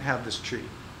 you can't have this tree.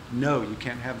 No, you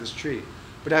can't have this tree.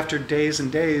 But after days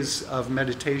and days of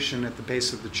meditation at the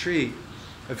base of the tree,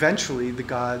 eventually the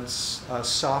gods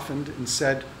softened and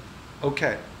said,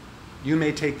 okay, you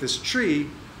may take this tree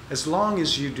as long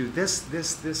as you do this.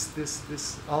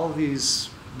 All these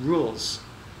rules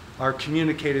are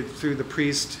communicated through the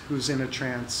priest who's in a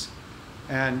trance.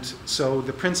 And so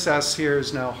the princess here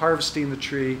is now harvesting the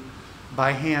tree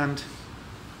by hand,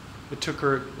 It took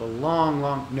her a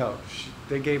long, no,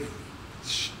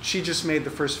 she just made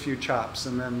the first few chops,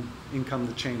 and then in come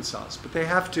the chainsaws. But they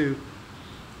have to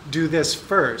do this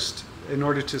first in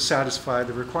order to satisfy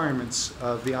the requirements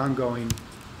of the ongoing.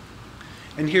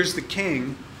 And here's the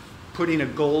king putting a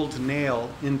gold nail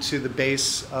into the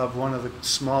base of one of the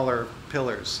smaller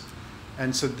pillars.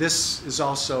 And so this is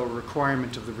also a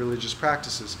requirement of the religious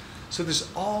practices. So there's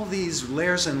all these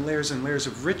layers and layers and layers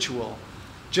of ritual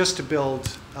just to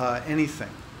build anything.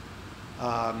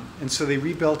 And so they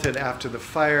rebuilt it after the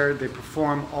fire. They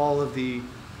perform all of the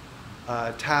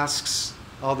tasks,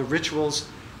 all the rituals,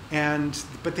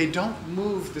 but they don't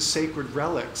move the sacred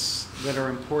relics that are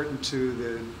important to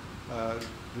the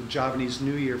Javanese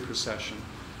New Year procession.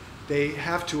 They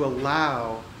have to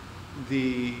allow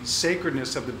the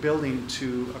sacredness of the building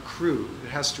to accrue. It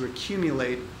has to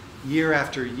accumulate year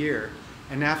after year.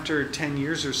 And after 10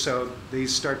 years or so, they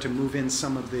start to move in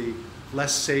some of the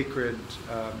less sacred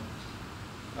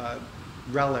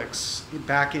relics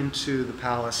back into the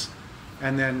palace.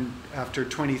 And then after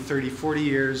 20, 30, 40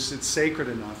 years, it's sacred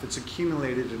enough, it's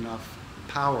accumulated enough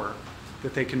power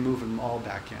that they can move them all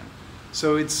back in.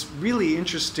 So it's really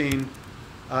interesting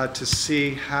to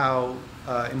see how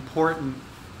important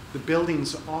the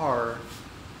buildings are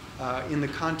in the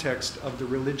context of the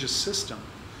religious system.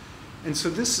 And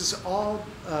so this is all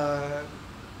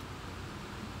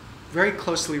very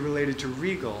closely related to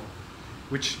regal,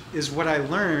 which is what I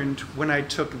learned when I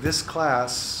took this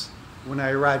class when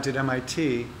I arrived at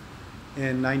MIT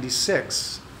in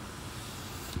 '96.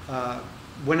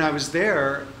 When I was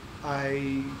there,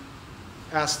 I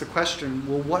asked the question,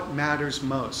 well, what matters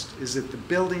most? Is it the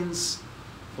buildings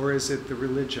or is it the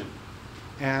religion?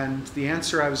 And the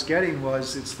answer I was getting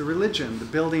was, it's the religion. The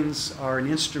buildings are an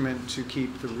instrument to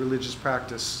keep the religious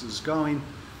practices going.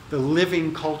 The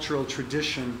living cultural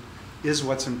tradition is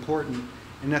what's important.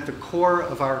 And at the core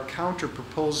of our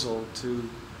counter-proposal to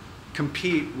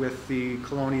compete with the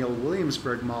colonial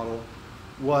Williamsburg model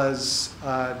was,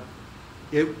 our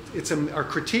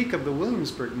critique of the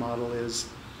Williamsburg model is,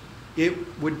 it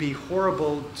would be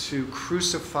horrible to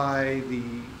crucify the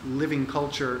living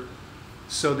culture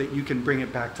so that you can bring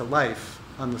it back to life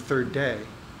on the third day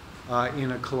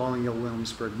in a colonial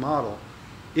Williamsburg model.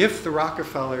 If the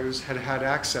Rockefellers had had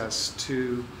access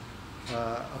to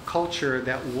a culture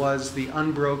that was the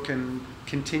unbroken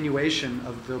continuation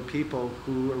of the people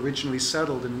who originally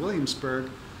settled in Williamsburg,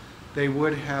 they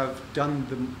would have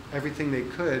done everything they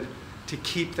could to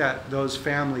keep those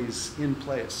families in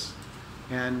place.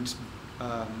 And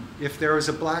if there was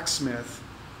a blacksmith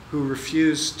who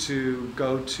refused to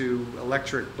go to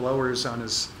electric blowers on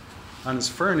his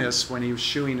furnace when he was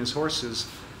shoeing his horses,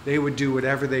 they would do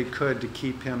whatever they could to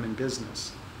keep him in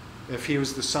business. If he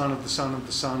was the son of the son of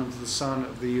the son of the son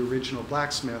of the original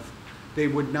blacksmith, they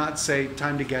would not say,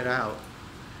 time to get out.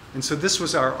 And so this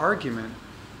was our argument.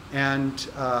 And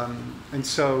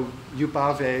so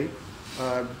Yupave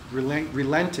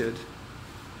relented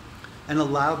and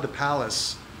allowed the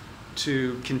palace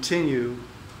to continue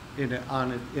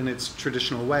in its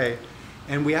traditional way.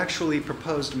 And we actually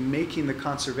proposed making the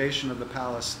conservation of the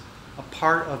palace a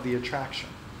part of the attraction.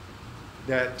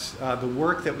 That the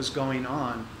work that was going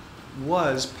on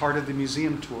was part of the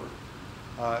museum tour.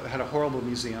 It had a horrible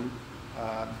museum.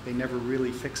 They never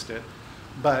really fixed it.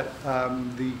 But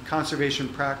the conservation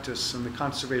practice and the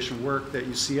conservation work that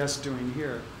you see us doing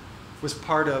here was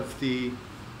part of the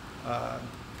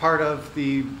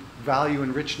value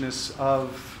and richness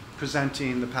of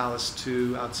presenting the palace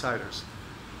to outsiders.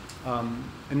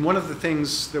 And one of the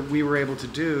things that we were able to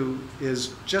do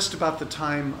is, just about the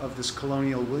time of this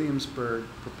colonial Williamsburg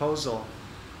proposal,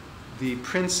 the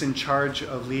prince in charge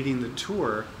of leading the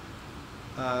tour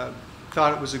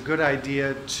thought it was a good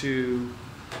idea to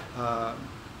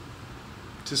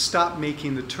stop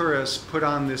making the tourists put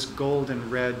on this gold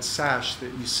and red sash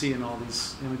that you see in all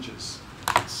these images.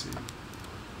 Let's see.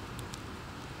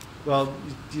 Well,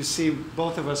 you see,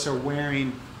 both of us are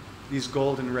wearing these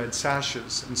gold and red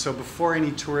sashes. And so before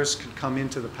any tourists could come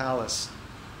into the palace,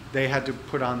 they had to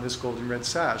put on this gold and red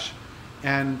sash.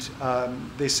 And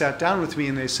they sat down with me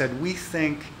and they said, we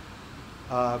think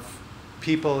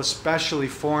people, especially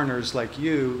foreigners like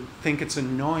you, think it's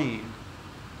annoying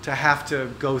to have to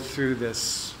go through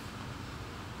this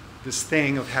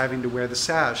thing of having to wear the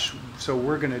sash, so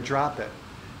we're going to drop it.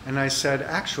 And I said,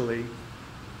 actually,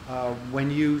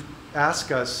 when you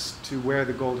ask us to wear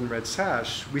the gold and red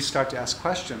sash, we start to ask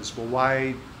questions. Well,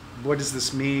 why? What does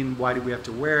this mean? Why do we have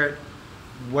to wear it?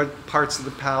 What parts of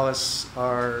the palace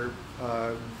are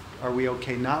we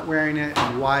okay not wearing it?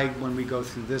 And why, when we go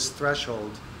through this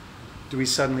threshold, do we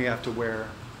suddenly have to wear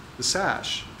the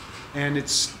sash? And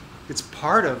it's it's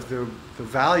part of the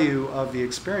value of the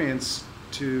experience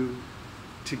to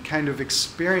kind of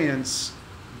experience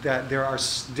that there are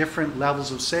different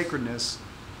levels of sacredness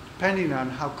depending on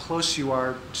how close you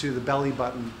are to the belly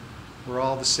button where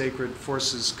all the sacred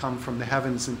forces come from the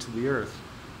heavens into the earth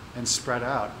and spread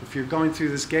out. If you're going through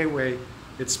this gateway,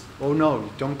 it's, oh no,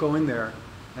 don't go in there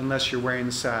unless you're wearing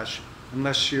the sash,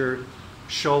 unless your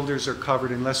shoulders are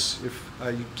covered, unless if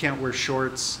you can't wear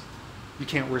shorts, you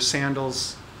can't wear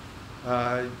sandals,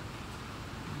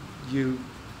 you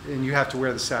have to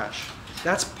wear the sash.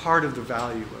 That's part of the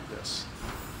value of this.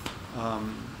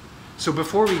 So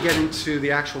before we get into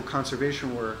the actual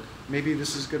conservation work, maybe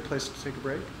this is a good place to take a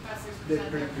break? Professors They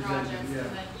present their present, projects, yeah,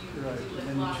 and then you right. do And with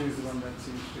then you lots. choose the one that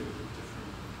seems to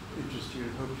interest you.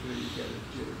 Hopefully you get it.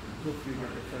 Hopefully you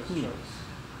get the first choice.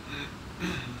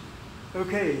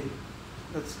 Okay,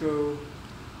 let's go.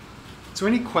 So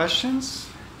any questions?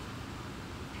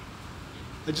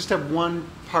 I just have one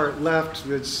part left.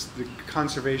 That's the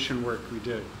conservation work we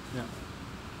did. Yeah.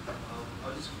 I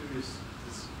was just curious,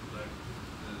 this, like,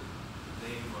 the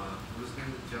name, what was the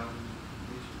name of the Javan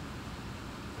nation?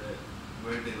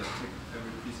 Where they like take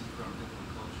every piece from different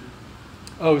culture?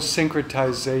 Oh,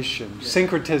 syncretization, Yeah.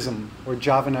 syncretism, or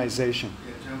Javanization.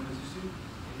 Yeah, Javanization.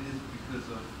 It is because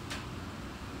of,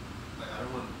 like, I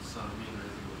don't want to sound mean or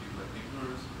anything, but like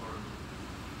ignorance, or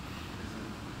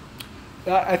is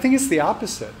it? I think it's the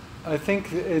opposite. I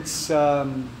think it's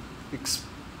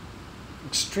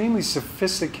extremely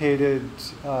sophisticated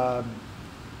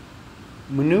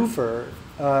maneuver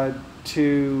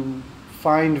to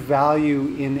find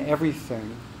value in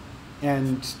everything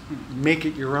and make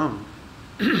it your own.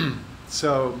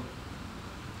 So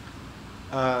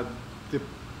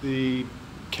the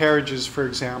carriages, for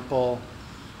example,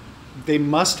 they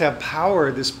must have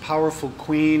power, this powerful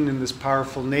queen and this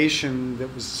powerful nation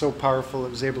that was so powerful it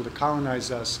was able to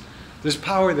colonize us. There's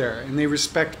power there, and they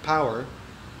respect power.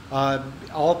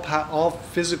 All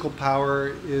physical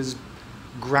power is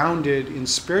grounded in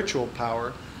spiritual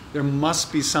power. There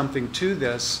must be something to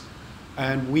this,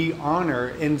 and we honor,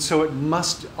 and so it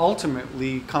must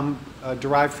ultimately come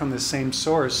derive from the same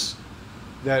source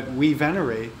that we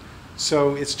venerate.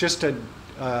 So it's just an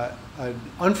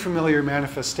unfamiliar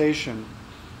manifestation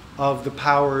of the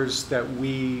powers that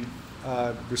we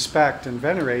respect and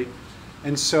venerate,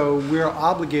 and so we're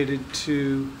obligated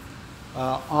to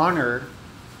honor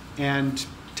and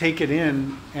take it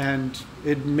in, and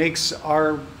it makes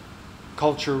our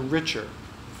culture richer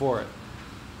for it.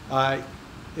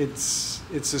 It's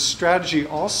a strategy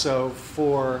also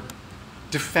for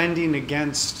defending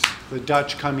against the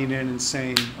Dutch coming in and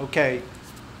saying, okay,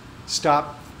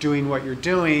 stop doing what you're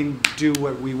doing, do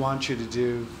what we want you to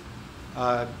do.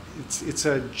 It's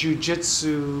a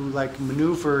jujitsu like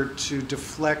maneuver to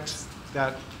deflect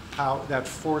that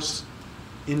force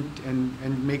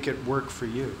and make it work for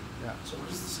you. Yeah. So what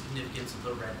is the significance of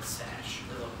the red sash,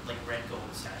 like red gold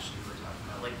sash you were talking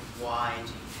about? Like, why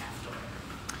do you have to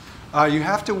wear it? You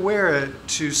have to wear it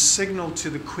to signal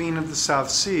to the Queen of the South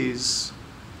Seas,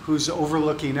 who's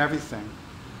overlooking everything,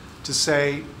 to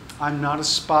say, I'm not a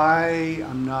spy,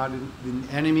 I'm not an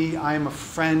enemy, I am a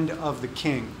friend of the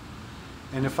king.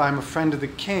 And if I'm a friend of the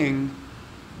king,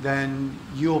 then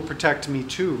you'll protect me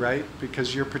too, right?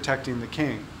 Because you're protecting the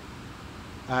king.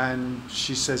 And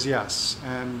she says yes.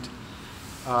 And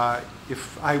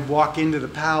if I walk into the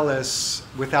palace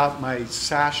without my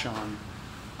sash on,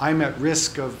 I'm at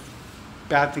risk of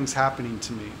bad things happening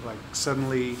to me. Like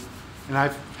suddenly, and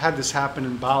I've had this happen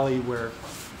in Bali where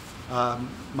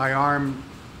my arm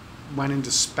went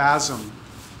into spasm,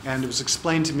 and it was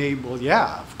explained to me, well,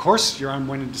 yeah, of course your arm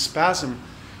went into spasm.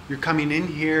 You're coming in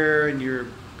here and you're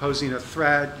posing a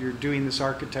threat, you're doing this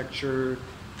architecture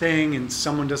thing, and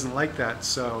someone doesn't like that,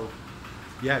 so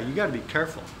yeah, you got to be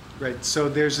careful, right? So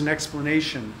there's an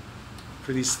explanation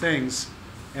for these things,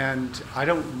 and I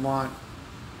don't want,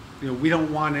 we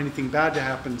don't want anything bad to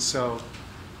happen, so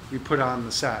we put on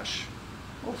the sash.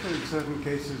 Also, in certain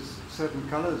cases, certain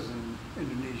colors in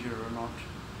Indonesia are not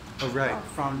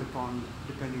frowned upon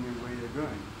depending on where you're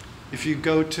going. If you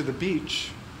go to the beach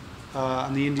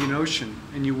on the Indian Ocean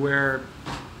and you wear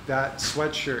that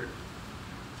sweatshirt,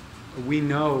 we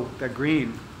know that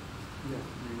green. Yeah,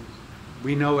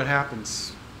 we know what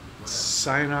happens.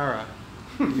 Sayonara.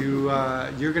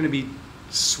 You're going to be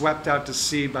swept out to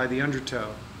sea by the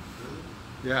undertow.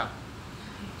 Yeah.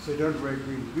 So don't wear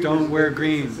green. Don't wear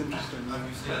green. It's interesting. Have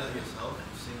you seen that yourself? Have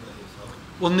you seen that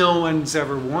yourself? Well, no one's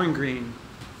ever worn green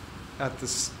at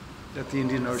the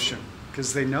Indian Ocean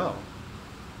because they know.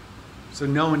 So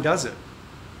no one does it.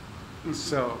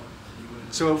 So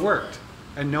it worked,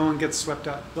 and no one gets swept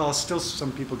out. Well, still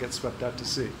some people get swept out to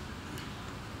sea.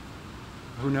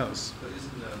 Who knows? But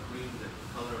isn't green the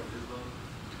color of Islam?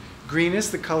 Green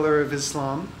is the color of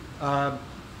Islam,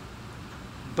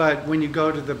 but when you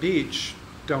go to the beach,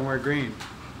 don't wear green.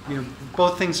 You know,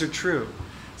 both things are true.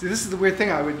 See, this is the weird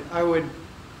thing. I would,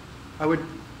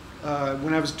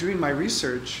 when I was doing my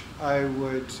research, I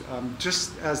would,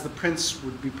 just as the prince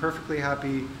would be perfectly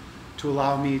happy to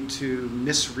allow me to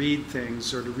misread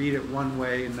things or to read it one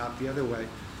way and not the other way,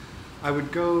 I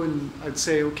would go and I'd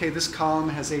say, okay, this column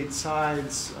has 8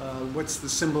 sides. What's the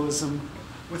symbolism?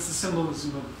 What's the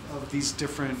symbolism of these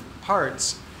different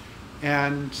parts?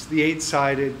 And the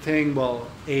 8-sided thing, well,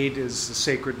 8 is a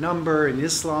sacred number in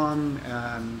Islam,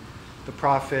 and the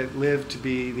Prophet lived to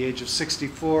be the age of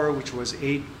 64, which was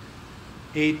 8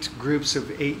 groups of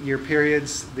 8-year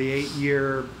periods. The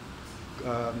 8-year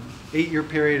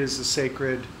period is a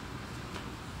sacred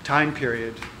time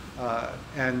period.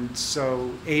 And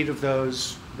so 8 of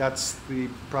those, that's the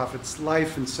Prophet's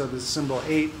life, and so the symbol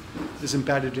 8 is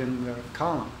embedded in the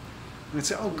column. And I'd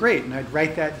say, oh, great, and I'd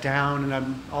write that down, and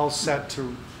I'm all set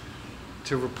to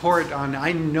report on,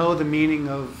 I know the meaning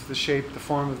of the shape, the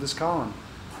form of this column.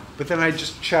 But then I'd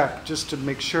just check, just to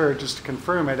make sure, just to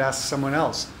confirm, I'd ask someone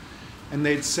else. And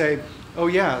they'd say, oh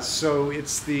yeah, so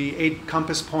it's the 8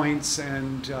 compass points,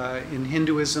 and in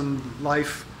Hinduism,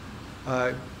 life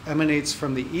emanates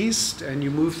from the east, and you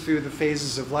move through the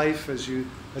phases of life as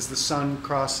the sun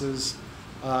crosses,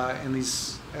 and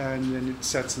then it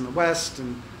sets in the west,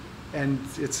 and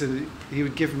he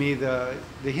would give me the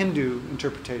Hindu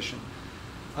interpretation.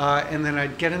 And then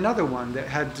I'd get another one that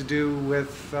had to do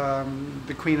with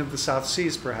the Queen of the South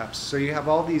Seas, perhaps. So you have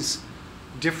all these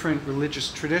different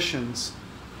religious traditions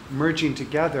merging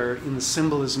together in the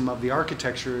symbolism of the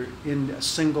architecture in a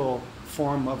single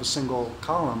form of a single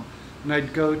column. And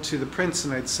I'd go to the prince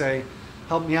and I'd say,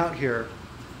 help me out here.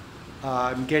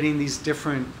 I'm getting these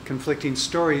different conflicting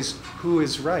stories. Who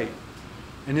is right?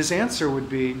 And his answer would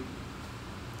be,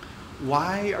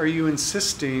 why are you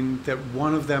insisting that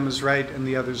one of them is right and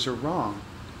the others are wrong?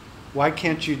 Why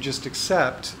can't you just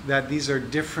accept that these are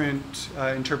different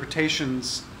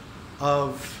interpretations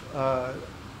of,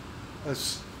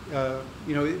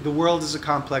 the world is a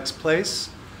complex place.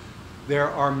 There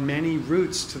are many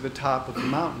routes to the top of the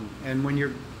mountain. And when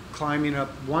you're climbing up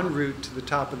one route to the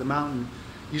top of the mountain,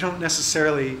 you don't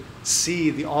necessarily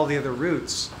see all the other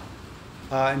routes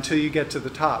until you get to the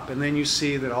top. And then you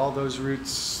see that all those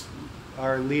routes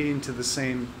are leading to the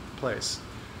same place.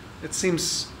 It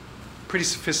seems pretty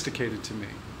sophisticated to me.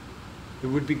 It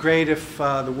would be great if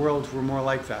the world were more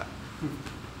like that.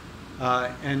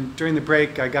 And during the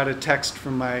break, I got a text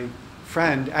from my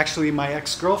friend, actually my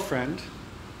ex-girlfriend,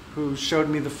 who showed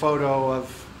me the photo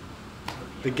of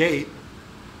the gate,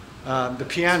 the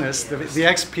pianist, the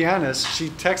ex-pianist. She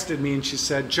texted me and she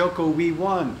said, Joko, we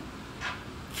won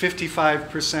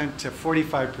 55% to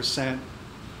 45%,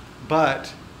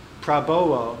 but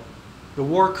Prabowo, the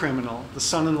war criminal, the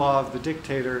son-in-law of the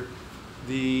dictator,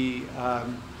 the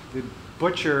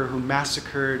butcher who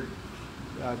massacred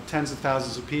tens of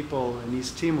thousands of people in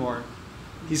East Timor,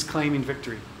 he's claiming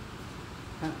victory.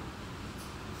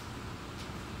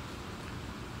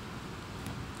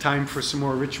 Time for some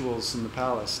more rituals in the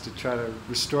palace to try to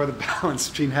restore the balance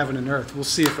between heaven and earth. We'll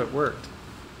see if it worked.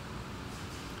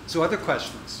 So other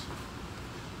questions?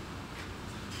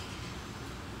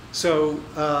 So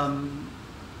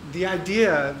the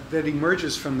idea that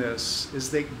emerges from this is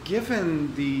that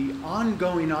given the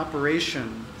ongoing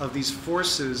operation of these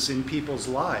forces in people's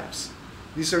lives,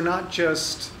 these are not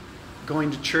just going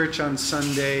to church on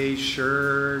Sunday,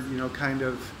 sure, kind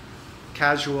of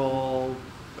casual,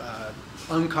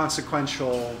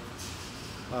 unconsequential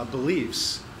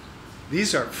beliefs.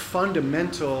 These are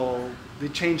fundamental, they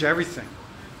change everything.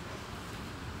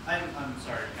 I'm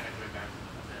sorry, kind of going back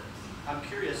a bit. I'm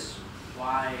curious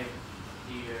why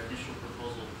the initial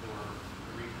proposal for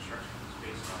the reconstruction was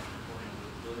based on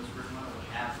the Williamsburg model.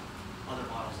 We have other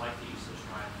models like these to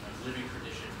try and living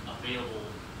tradition available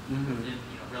within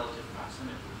relative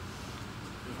proximity.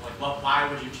 Like,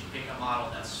 why would you pick a model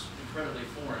that's incredibly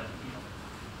foreign,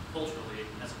 culturally,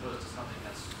 as opposed to something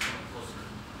that's somewhat closer?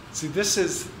 See, this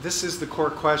is the core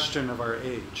question of our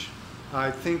age.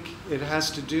 I think it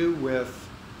has to do with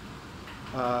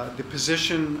the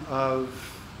position of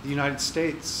the United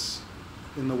States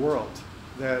in the world.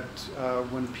 That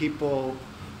when people,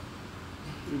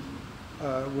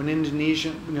 when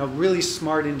Indonesian, really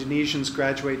smart Indonesians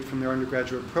graduate from their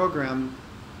undergraduate program,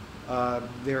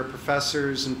 their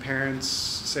professors and parents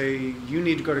say, you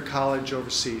need to go to college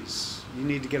overseas. You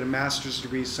need to get a master's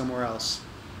degree somewhere else.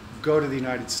 Go to the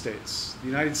United States. The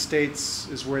United States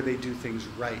is where they do things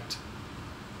right.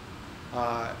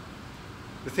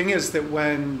 The thing is that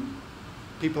when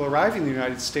people arrive in the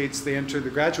United States, they enter the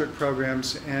graduate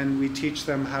programs and we teach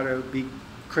them how to be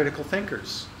critical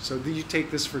thinkers. So you take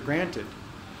this for granted.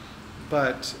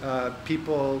 But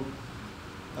people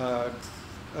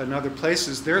in other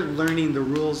places, they're learning the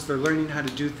rules, they're learning how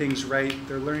to do things right,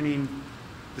 they're learning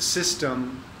the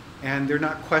system, and they're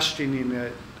not questioning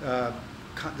it.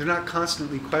 They're not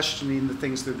constantly questioning the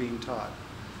things they're being taught.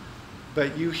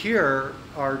 But you here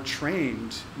are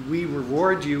trained. We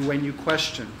reward you when you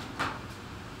question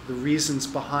the reasons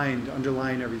behind,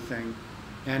 underlying everything.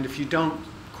 And if you don't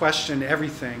question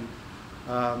everything,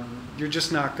 you're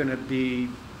just not going to be,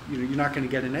 you're not going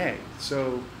to get an A.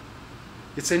 So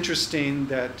it's interesting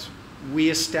that we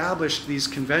established these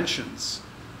conventions,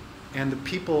 and the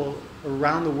people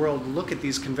around the world look at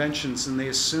these conventions and they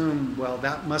assume, well,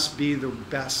 that must be the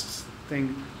best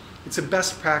thing. It's a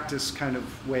best practice kind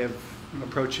of way of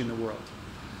approaching the world.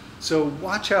 So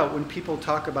watch out when people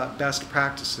talk about best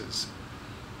practices.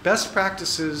 Best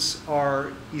practices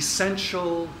are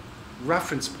essential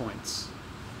reference points,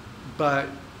 but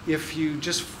if you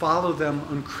just follow them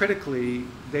uncritically,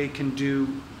 they can do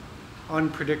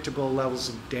unpredictable levels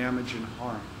of damage and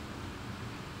harm.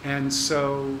 And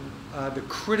so the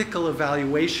critical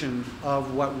evaluation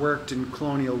of what worked in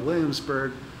colonial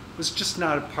Williamsburg was just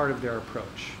not a part of their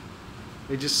approach.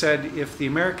 They just said, if the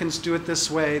Americans do it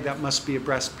this way, that must be a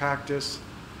best practice.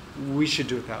 We should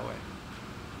do it that way.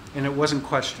 And it wasn't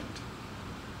questioned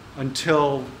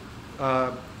until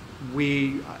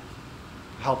we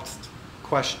helped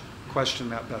question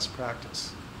that best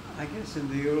practice. I guess in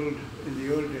the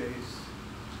old days,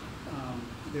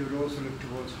 they would also look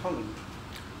towards Holland.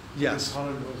 Yes. Because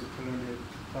Holland was a colonial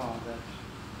power that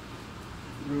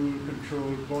ruled,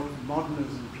 controlled, brought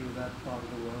modernism to that part of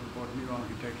the world, brought new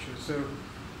architecture. So,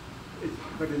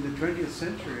 but in the 20th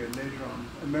century and later on,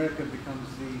 America becomes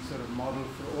the sort of model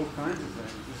for all kinds of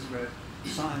things. This is where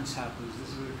science happens.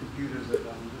 This is where computers are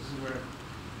done. This is where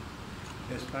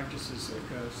best practices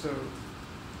occur. So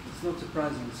it's not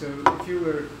surprising. So if you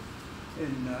were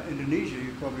in Indonesia,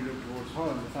 you probably look towards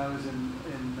Holland. If I was in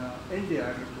India,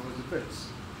 I look towards the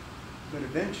Brits. But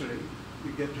eventually,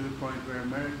 you get to the point where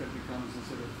America becomes a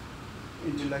sort of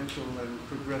intellectual and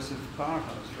progressive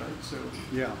powerhouse, right? So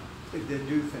yeah, if they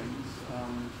do things,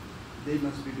 they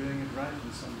must be doing it right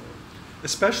in some way.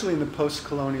 Especially in the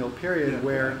post-colonial period,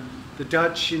 where the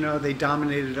Dutch, they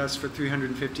dominated us for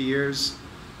 350 years.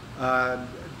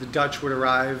 The Dutch would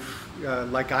arrive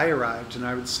like I arrived, and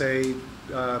I would say,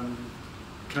 can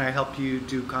I help you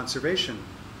do conservation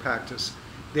practice?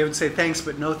 They would say, thanks,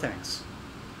 but no thanks.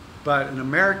 But an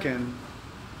American,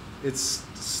 it's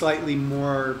slightly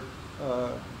more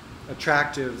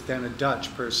attractive than a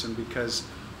Dutch person because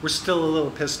we're still a little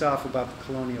pissed off about the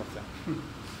colonial thing.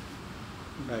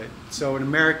 Right? So an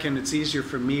American, it's easier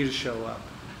for me to show up.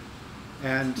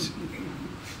 And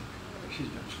She's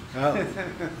Dutch. oh.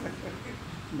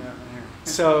 No,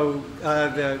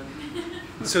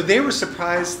 So they were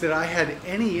surprised that I had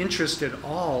any interest at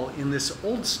all in this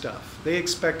old stuff. They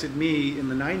expected me in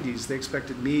the 90s, they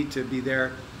expected me to be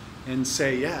there and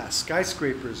say, yeah,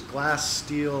 skyscrapers, glass,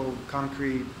 steel,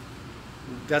 concrete,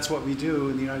 that's what we do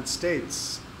in the United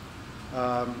States.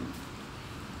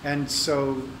 And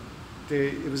so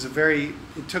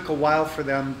it took a while for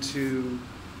them to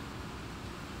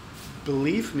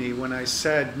believe me when I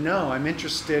said, no, I'm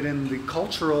interested in the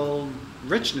cultural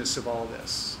richness of all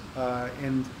this.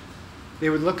 And they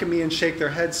would look at me and shake their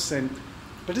heads saying,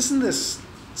 but isn't this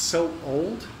so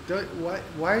old?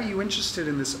 Why are you interested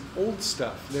in this old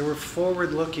stuff? They were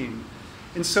forward-looking.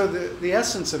 And so the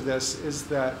essence of this is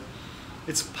that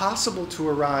it's possible to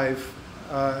arrive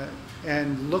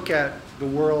and look at the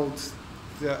world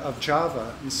of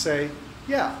Java and say,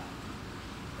 yeah,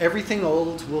 everything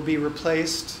old will be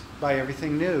replaced by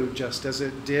everything new, just as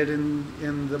it did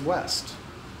in the West,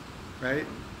 right?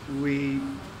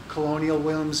 Colonial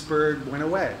Williamsburg went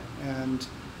away, and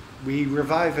we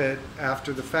revive it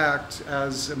after the fact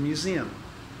as a museum.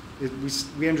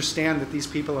 We understand that these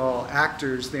people are all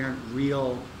actors, they aren't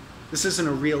real. This isn't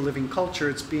a real living culture,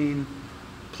 it's being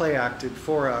play acted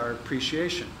for our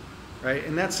appreciation, right?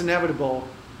 And that's inevitable.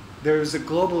 There's a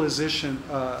globalization,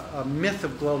 a myth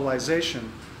of globalization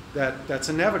that's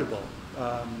inevitable,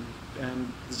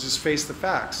 and just face the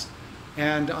facts.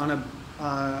 And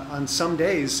on some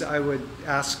days, I would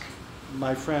ask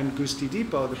my friend Gusti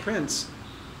Dipo, the prince,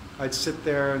 I'd sit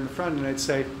there in the front and I'd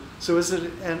say, so is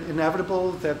it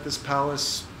inevitable that this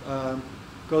palace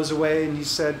goes away? And he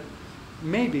said,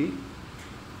 maybe,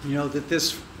 that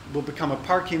this will become a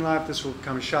parking lot, this will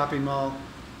become a shopping mall.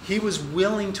 He was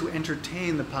willing to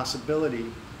entertain the possibility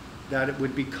that it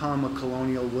would become a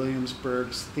colonial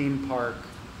Williamsburg's theme park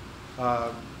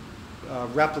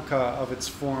replica of its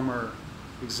former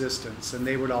existence, and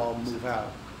they would all move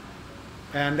out.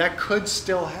 And that could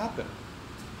still happen.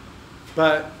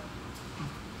 But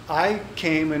I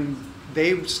came and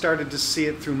they started to see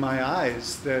it through my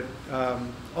eyes that,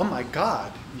 oh my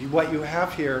God, what you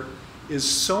have here is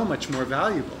so much more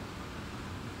valuable.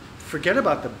 Forget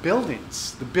about the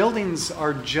buildings. The buildings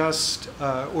are just,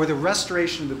 or the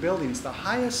restoration of the buildings, the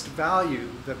highest value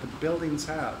that the buildings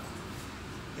have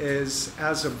is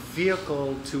as a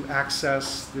vehicle to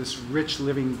access this rich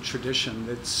living tradition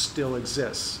that still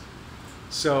exists.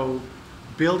 So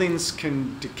buildings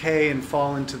can decay and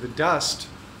fall into the dust,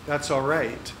 that's all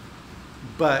right.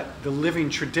 But the living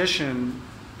tradition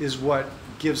is what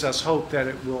gives us hope that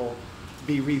it will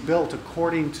be rebuilt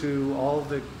according to all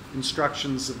the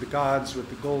instructions of the gods with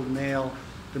the golden nail,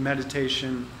 the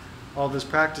meditation, all those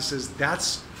practices.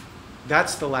 That's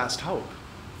the last hope.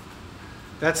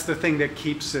 That's the thing that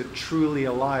keeps it truly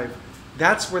alive.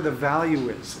 That's where the value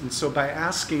is. And so by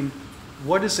asking,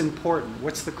 what is important?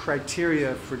 What's the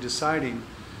criteria for deciding?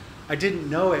 I didn't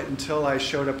know it until I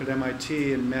showed up at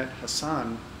MIT and met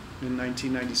Hassan in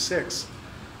 1996.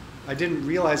 I didn't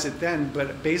realize it then,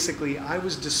 but basically I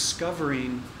was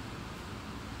discovering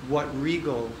what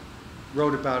Riegel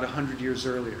wrote about 100 years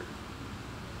earlier,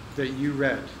 that you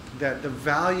read, that the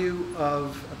value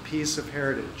of a piece of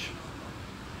heritage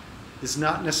is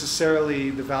not necessarily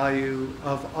the value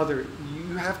of other.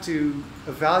 You have to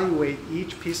evaluate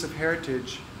each piece of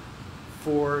heritage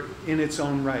for in its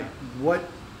own right. What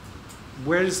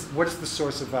is the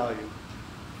source of value?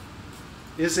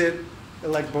 Is it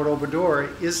like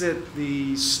Borobudur? Is it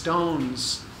the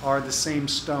stones are the same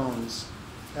stones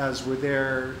as were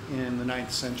there in the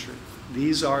 9th century?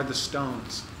 These are the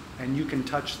stones, and you can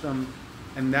touch them,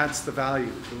 and that's the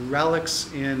value. The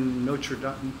relics in Notre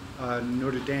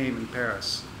Dame in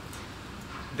Paris,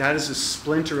 that is a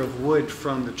splinter of wood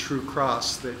from the true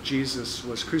cross that Jesus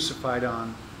was crucified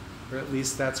on, or at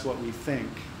least that's what we think.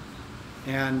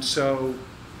 And so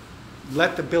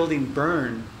let the building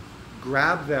burn,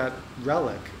 grab that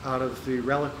relic out of the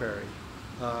reliquary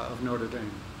of Notre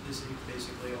Dame. This is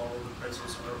basically all of the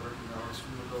priceless artwork and relics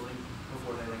from the building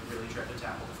before they really try to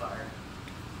tackle the fire.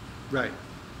 Right.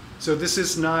 So this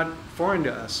is not foreign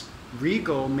to us.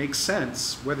 Riegel makes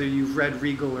sense whether you've read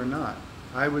Riegel or not.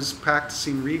 I was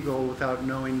practicing Riegel without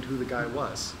knowing who the guy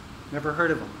was. Never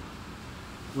heard of him.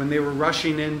 When they were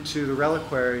rushing into the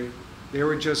reliquary, they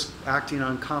were just acting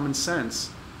on common sense.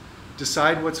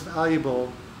 Decide what's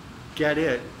valuable, get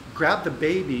it. Grab the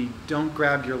baby, don't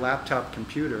grab your laptop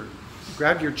computer.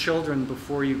 Grab your children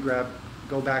before you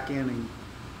go back in, and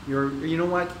you know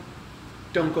what?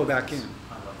 Don't go back in.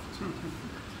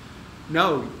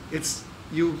 No, it's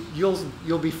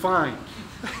you'll be fine.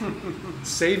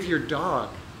 Save your dog.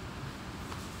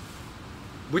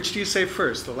 Which do you save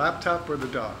first, the laptop or the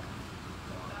dog?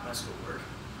 That's good work.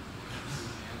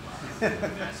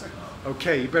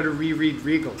 Okay, you better reread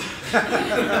Riegel.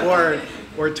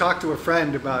 or talk to a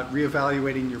friend about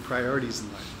reevaluating your priorities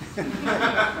in life. I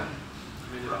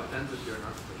mean, it depends if you're an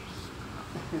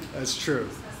architect. That's true. I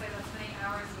was gonna say that's many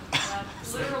hours of blood,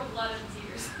 literal blood and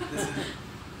tears.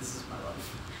 This is my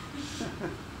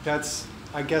life. That's,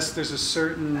 I guess there's a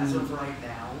certain... As of right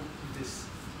now, this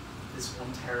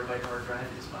 1 terabyte hard drive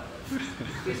is my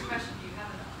life. Here's a question, do you have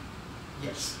it on?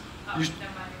 Yes. Oh, You-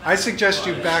 never mind. I suggest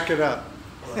you back it up.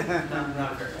 Well, I'm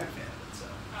not a very big fan of it, so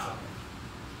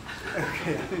it's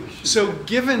okay. Okay. So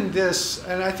given this,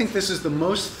 and I think this is the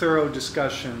most thorough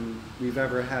discussion we've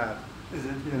ever had Is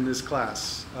it? in this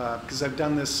class, because I've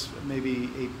done this maybe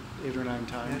eight or 9 Have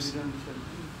times. you done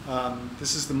it?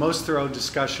 This is the most thorough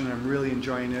discussion. I'm really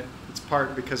enjoying it. It's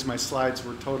part because my slides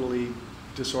were totally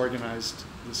disorganized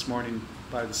this morning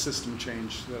by the system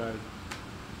change that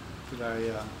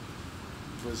I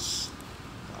was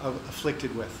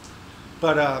afflicted with.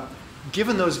 But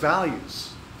given those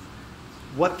values,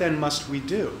 what then must we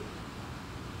do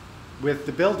with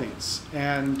the buildings?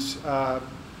 And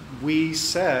we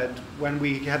said when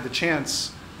we had the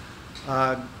chance,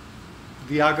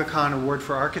 the Aga Khan Award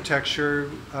for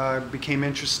Architecture became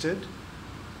interested.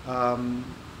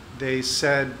 They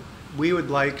said, we would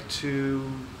like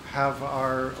to have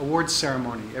our awards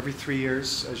ceremony every 3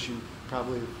 years, as you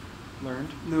probably learned.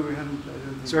 No, we haven't. I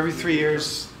don't think So every we 3 did.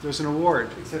 years, there's an award.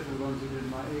 Except for the ones who did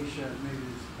my Asia, maybe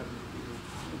there's a couple of people.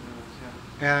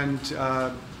 Yeah.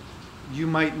 And you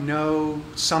might know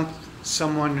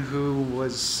someone who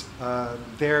was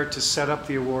there to set up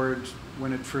the award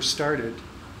when it first started.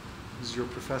 This is your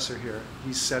professor here.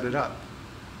 He set it up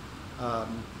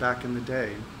back in the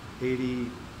day,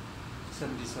 86,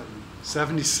 77.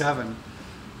 77,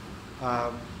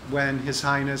 when His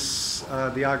Highness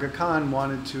the Aga Khan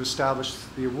wanted to establish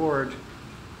the award.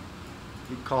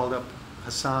 He called up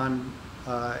Hassan,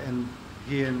 and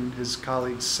he and his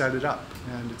colleagues set it up,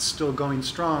 and it's still going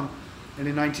strong. And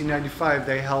in 1995,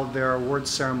 they held their award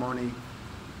ceremony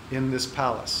in this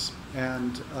palace.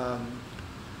 And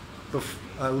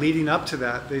leading up to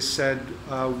that, they said,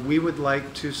 we would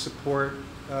like to support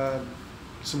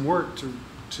some work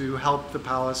to help the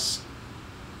palace,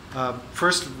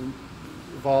 first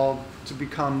of all, to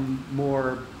become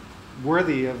more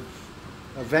worthy of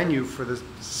a venue for the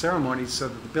ceremony, so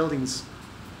that the buildings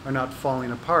are not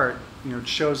falling apart. You know, it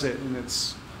shows it in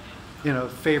its, you know,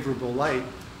 favorable light.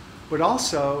 But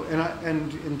also,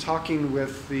 and in talking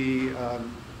with the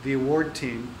award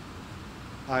team,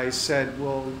 I said,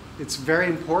 well, it's very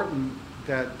important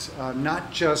that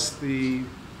not just the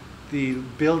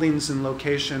buildings and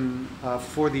location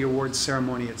for the award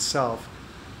ceremony itself,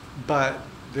 but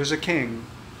there's a king,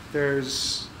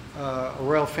 there's a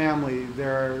royal family,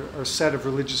 there are a set of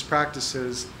religious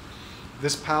practices.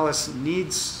 This palace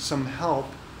needs some help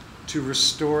to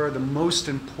restore the most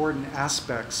important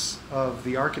aspects of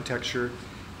the architecture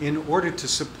in order to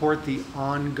support the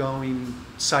ongoing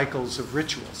cycles of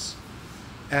rituals.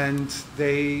 And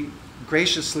they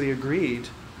graciously agreed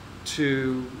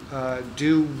to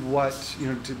do what, you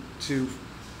know, to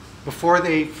before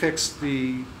they fixed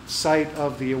the site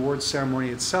of the award ceremony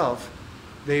itself,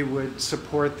 they would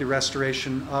support the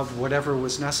restoration of whatever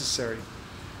was necessary.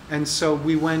 And so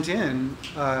we went in,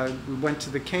 we went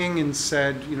to the king and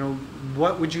said, you know,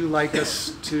 what would you like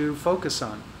us to focus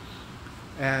on?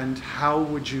 And how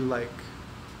would you like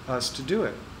us to do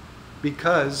it?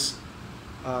 Because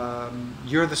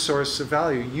you're the source of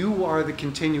value. You are the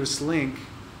continuous link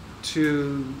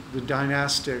to the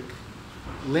dynastic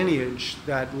lineage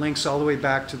that links all the way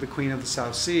back to the Queen of the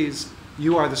South Seas.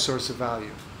 You are the source of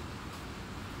value.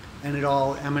 And it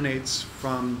all emanates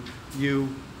from you,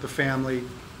 the family,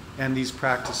 and these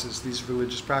practices, these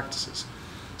religious practices.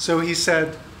 So he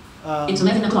said, it's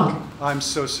 11 o'clock. I'm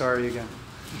so sorry again.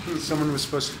 Someone was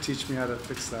supposed to teach me how to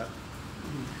fix that.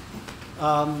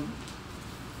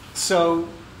 So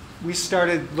we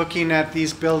started looking at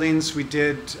these buildings. We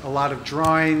did a lot of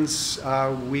drawings.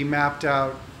 We mapped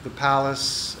out the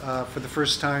palace for the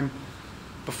first time.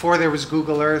 Before there was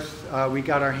Google Earth, we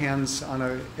got our hands on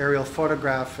an aerial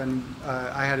photograph, and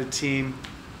I had a team,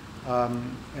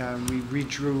 and we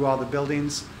redrew all the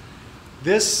buildings.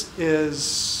 This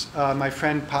is my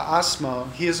friend Pa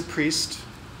Asmo. He is a priest.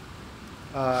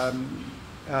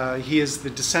 He is the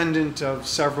descendant of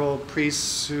several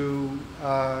priests who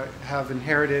have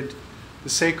inherited the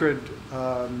sacred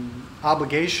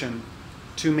obligation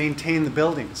to maintain the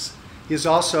buildings. He is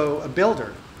also a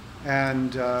builder,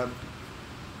 and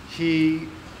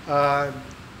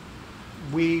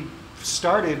we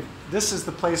started, this is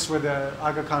the place where the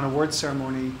Aga Khan Award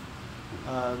ceremony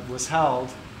was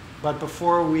held, but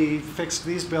before we fixed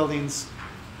these buildings,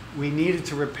 we needed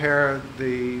to repair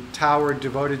the tower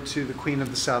devoted to the Queen of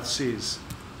the South Seas.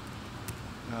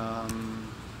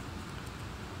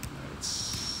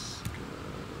 Let's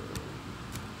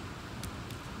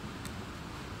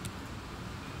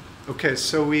go. Okay,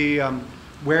 so we,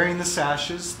 wearing the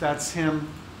sashes, that's him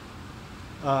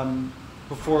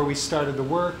before we started the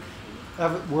work.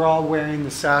 We're all wearing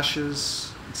the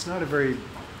sashes. It's not a very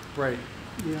bright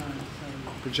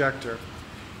projector.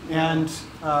 And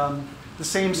the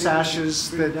same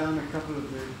sashes that down a couple of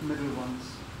the middle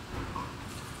ones.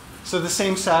 So the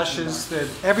same sashes that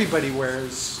everybody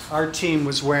wears, our team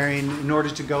was wearing in order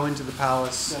to go into the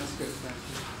palace. That's good. Thank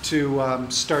you. To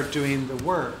start doing the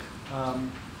work.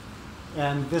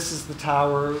 And this is the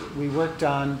tower we worked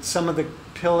on. Some of the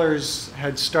pillars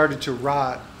had started to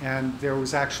rot, and there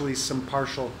was actually some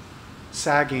partial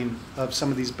sagging of some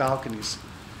of these balconies.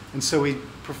 And so we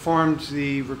performed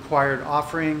the required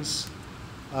offerings,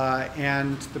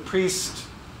 and the priest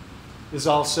is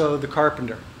also the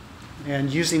carpenter.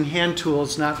 And using hand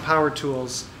tools, not power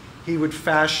tools, he would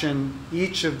fashion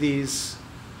each of these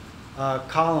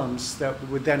columns that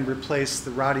would then replace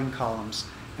the rotting columns.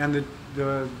 And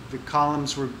the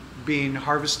columns were being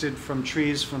harvested from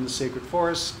trees from the sacred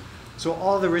forest. So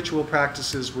all the ritual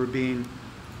practices were being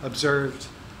observed.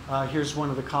 Here's one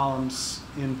of the columns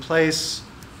in place.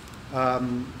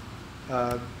 And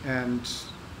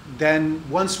then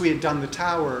once we had done the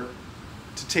tower,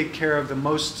 to take care of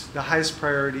the highest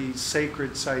priority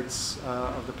sacred sites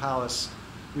of the palace,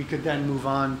 we could then move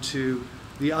on to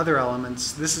the other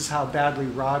elements. This is how badly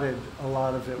rotted a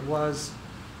lot of it was.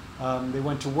 They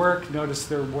went to work, notice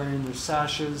they're wearing their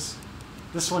sashes.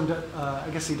 This one, I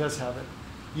guess he does have it.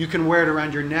 You can wear it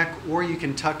around your neck, or you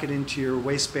can tuck it into your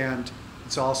waistband.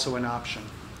 It's also an option.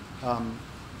 And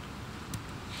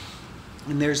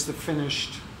there's the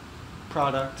finished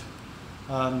product.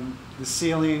 The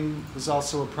ceiling was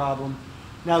also a problem.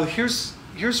 Now here's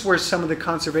where some of the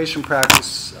conservation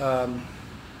practice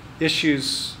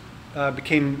issues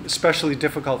became especially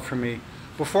difficult for me.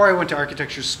 Before I went to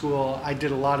architecture school, I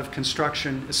did a lot of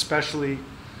construction, especially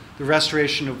the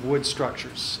restoration of wood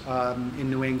structures in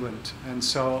New England. And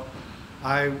so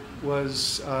I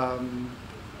was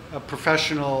a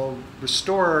professional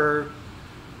restorer,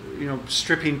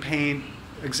 stripping paint,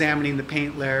 examining the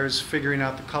paint layers, figuring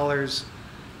out the colors,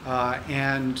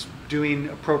 and doing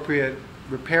appropriate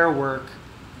repair work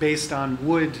based on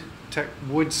wood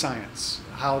science,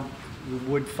 how the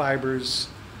wood fibers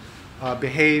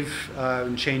behave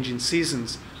in changing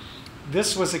seasons.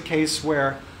 This was a case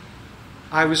where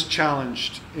I was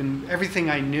challenged in everything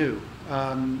I knew.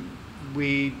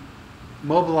 We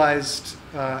mobilized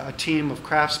a team of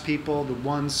craftspeople, the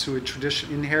ones who had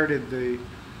inherited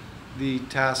the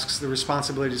tasks, the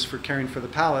responsibilities for caring for the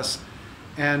palace,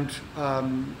 and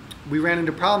we ran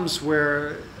into problems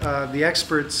where the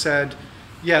experts said,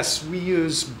 yes, we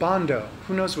use Bondo.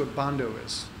 Who knows what Bondo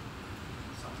is?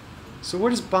 So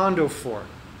what is Bondo for?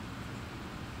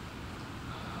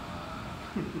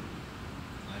 I've used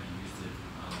it.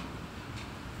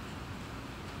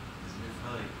 Isn't it for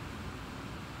like,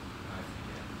 I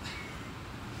forget.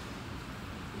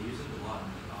 They use it a lot in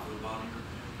like auto body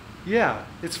repair. Yeah,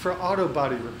 it's for auto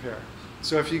body repair.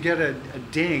 So if you get a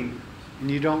ding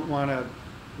and you don't want to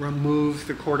remove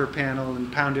the quarter panel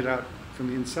and pound it out from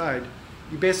the inside,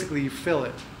 you basically fill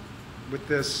it with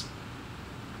this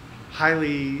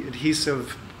highly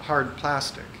adhesive hard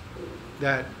plastic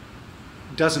that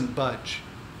doesn't budge,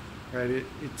 right? It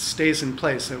stays in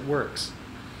place, it works.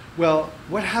 Well,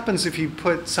 what happens if you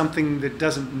put something that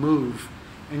doesn't move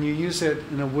and you use it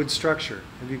in a wood structure?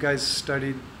 Have you guys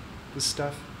studied this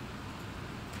stuff?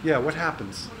 Yeah, what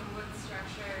happens? When a wood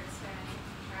structure expands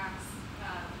and contracts,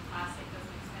 the plastic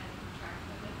doesn't expand and contract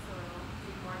with it, so it'll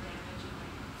do more damage and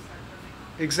like start burning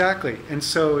off. Exactly. And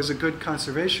so as a good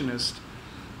conservationist,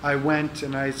 I went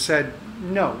and I said,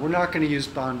 no, we're not going to use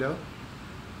Bondo.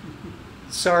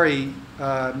 Sorry,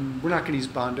 we're not going to use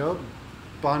Bondo.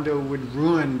 Bondo would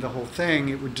ruin the whole thing.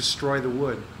 It would destroy the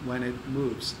wood when it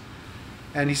moves.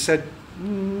 And he said,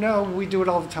 no, we do it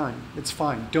all the time. It's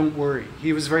fine. Don't worry.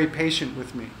 He was very patient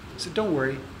with me. He said, don't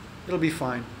worry. It'll be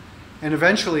fine. And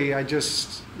eventually I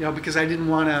just, because I didn't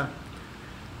want to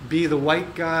be the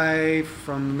white guy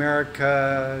from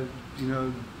America,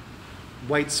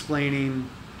 white-splaining,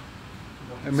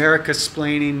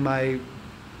 America-splaining my,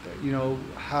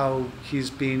 how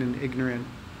he's being an ignorant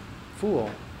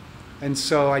fool. And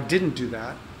so I didn't do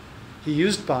that. He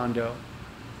used Bondo.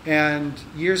 And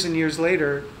years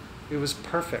later, it was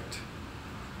perfect.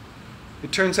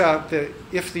 It turns out that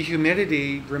if the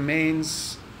humidity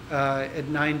remains at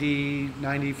 90,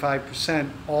 95%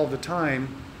 all the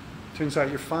time, turns out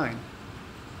you're fine.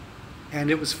 And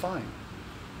it was fine.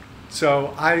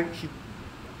 So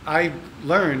I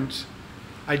learned,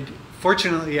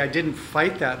 fortunately I didn't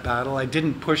fight that battle, I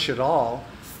didn't push at all.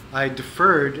 I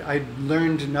deferred. I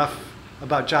learned enough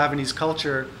about Javanese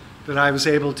culture that I was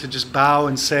able to just bow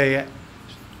and say,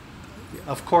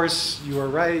 of course, you are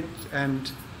right,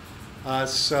 and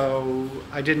so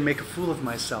I didn't make a fool of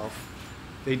myself.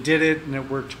 They did it, and it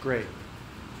worked great.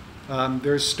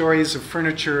 There's stories of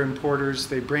furniture importers.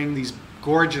 They bring these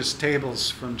gorgeous tables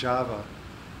from Java.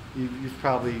 You've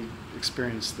probably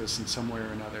experienced this in some way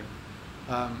or another.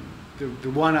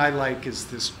 The one I like is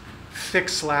this thick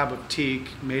slab of teak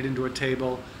made into a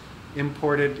table,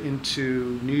 imported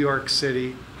into New York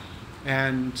City,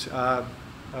 and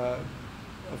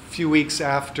a few weeks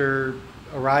after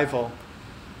arrival,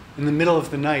 in the middle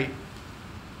of the night,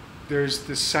 there's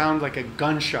this sound like a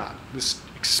gunshot, this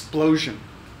explosion,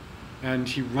 and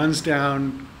he runs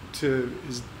down to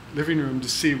his living room to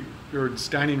see, or his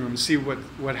dining room to see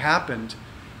what happened,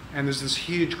 and there's this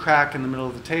huge crack in the middle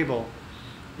of the table.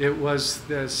 It was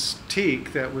this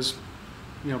teak that was,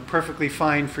 perfectly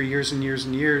fine for years and years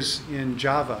and years in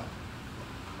Java.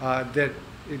 That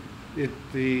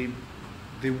the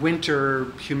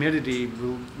winter humidity,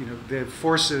 the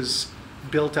forces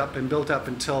built up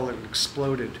until it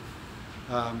exploded,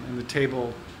 and the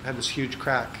table had this huge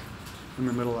crack in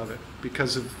the middle of it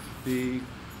because of the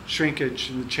shrinkage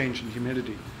and the change in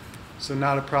humidity. So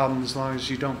not a problem as long as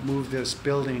you don't move this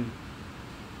building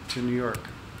to New York.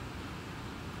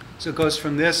 So it goes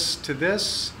from this to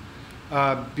this.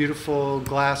 Beautiful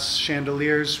glass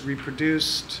chandeliers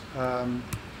reproduced,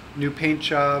 new paint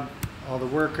job, all the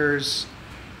workers.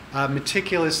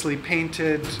 meticulously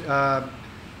painted,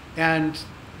 and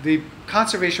the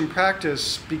conservation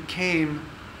practice became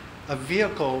a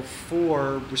vehicle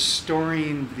for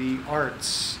restoring the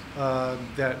arts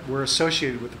that were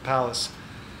associated with the palace.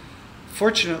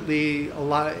 Fortunately,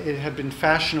 it had been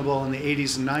fashionable in the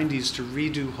 80s and 90s to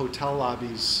redo hotel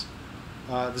lobbies.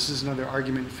 This is another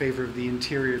argument in favor of the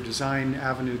interior design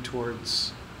avenue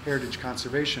towards heritage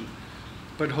conservation.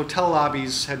 But hotel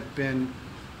lobbies had been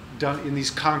done in these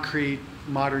concrete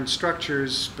modern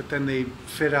structures, but then they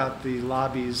fit out the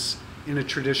lobbies in a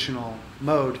traditional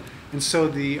mode. And so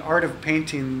the art of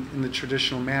painting in the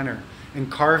traditional manner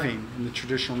and carving in the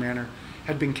traditional manner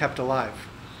had been kept alive.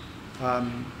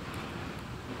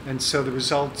 And so the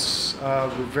results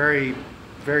were very,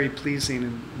 very pleasing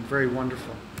and very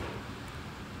wonderful.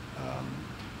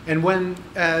 And when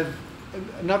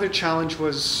another challenge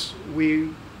was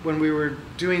when we were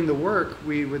doing the work,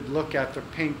 we would look at the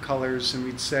paint colors and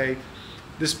we'd say,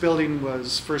 this building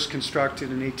was first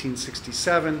constructed in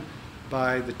 1867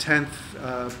 by the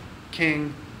 10th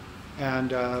king,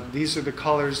 and these are the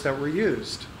colors that were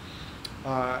used.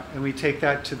 And we take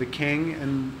that to the king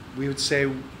and we would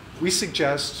say, we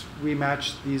suggest we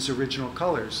match these original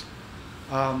colors.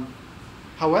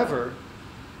 However,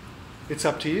 it's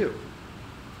up to you.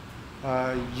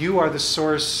 You are the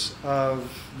source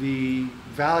of the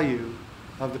value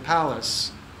of the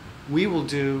palace. We will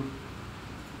do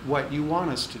what you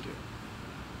want us to do,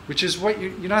 which is what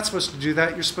you're not supposed to do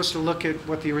that. You're supposed to look at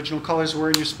what the original colors were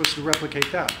and you're supposed to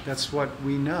replicate that. That's what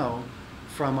we know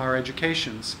from our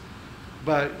educations.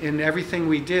 But in everything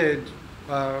we did,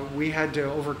 we had to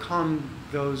overcome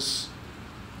those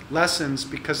lessons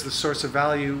because the source of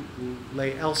value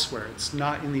lay elsewhere. It's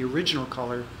not in the original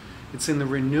color. It's in the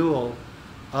renewal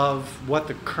of what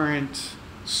the current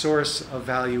source of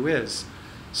value is.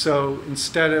 So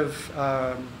instead of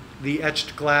the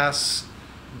etched glass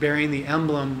bearing the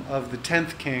emblem of the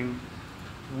 10th king,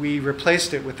 we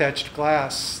replaced it with etched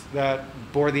glass that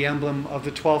bore the emblem of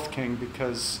the 12th king,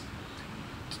 because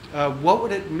what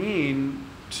would it mean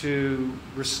to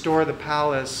restore the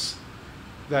palace,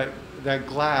 that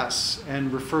glass,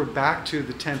 and refer back to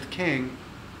the 10th king,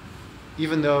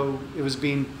 even though it was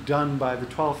being done by the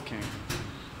 12th king?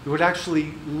 It would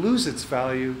actually lose its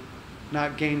value,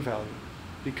 not gain value,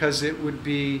 because it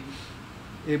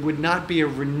would not be a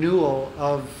renewal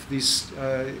of these,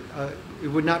 it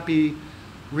would not be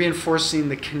reinforcing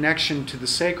the connection to the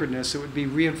sacredness, it would be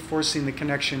reinforcing the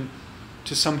connection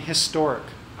to some historic.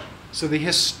 So the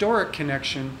historic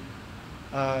connection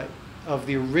of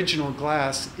the original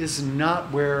glass is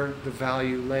not where the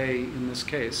value lay in this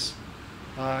case.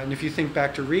 And if you think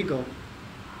back to Regal,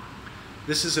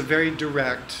 this is a very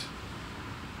direct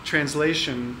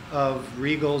translation of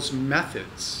Regal's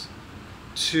methods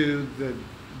to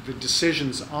the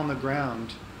decisions on the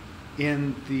ground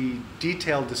in the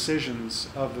detailed decisions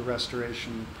of the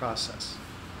restoration process.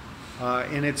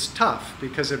 And it's tough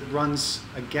because it runs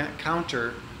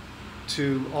counter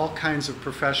to all kinds of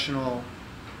professional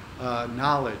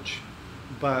knowledge.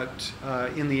 But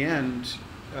in the end,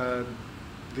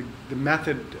 the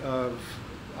method of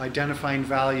identifying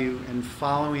value and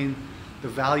following the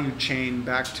value chain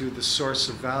back to the source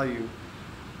of value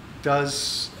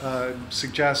does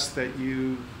suggest that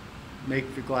you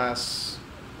make the glass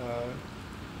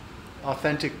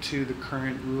authentic to the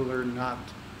current ruler, not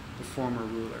the former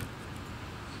ruler.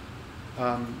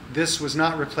 This was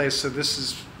not replaced, so this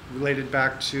is related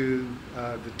back to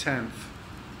the 10th.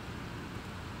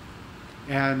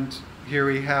 And here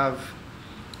we have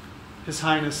His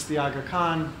Highness the Aga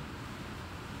Khan,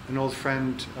 an old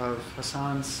friend of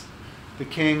Hassan's, the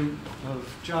King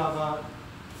of Java,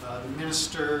 the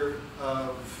Minister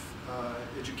of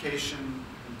Education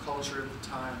and Culture at the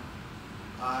time.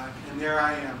 And there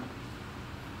I am,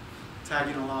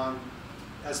 tagging along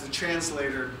as the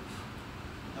translator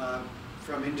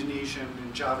from Indonesian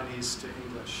and Javanese to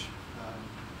English.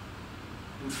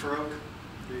 And Farouk,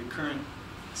 the current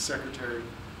secretary.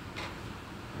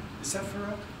 Is that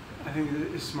Farouk? I think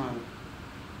it's Ismail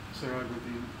Surakarta.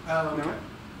 Oh, okay. No? I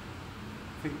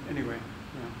think, anyway,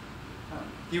 yeah.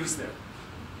 He was there.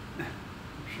 I'm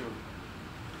sure.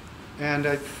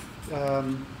 And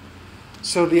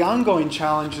so the ongoing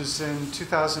challenges in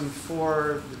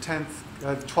 2004, the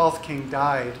 12th king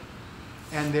died,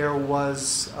 and there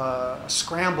was a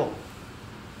scramble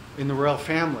in the royal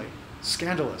family,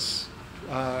 scandalous,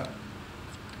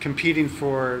 competing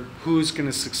for who's going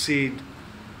to succeed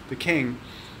the king.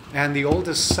 And the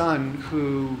oldest son,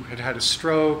 who had had a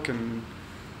stroke and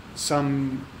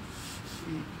some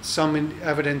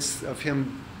evidence of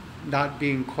him not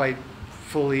being quite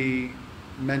fully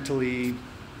mentally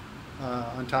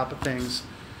on top of things.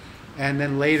 And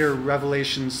then later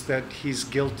revelations that he's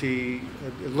guilty,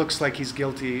 it looks like he's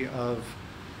guilty of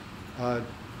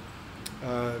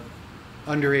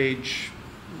underage,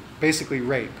 basically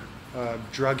rape,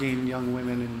 drugging young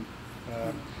women.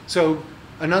 And so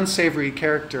an unsavory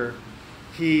character.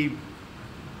 He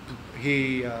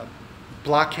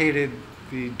blockaded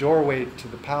the doorway to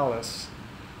the palace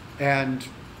and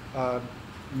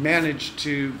managed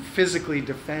to physically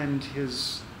defend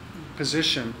his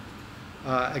position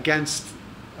against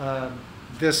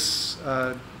this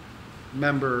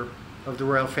member of the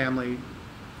royal family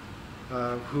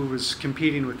who was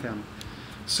competing with him.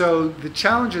 So the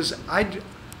challenge is,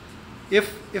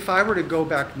 if I were to go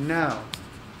back now,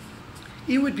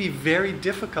 it would be very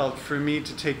difficult for me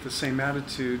to take the same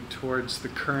attitude towards the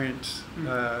current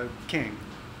king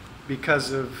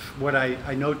because of what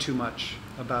I know too much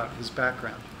about his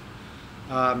background.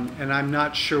 And I'm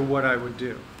not sure what I would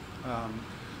do.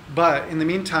 But in the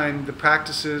meantime, the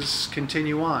practices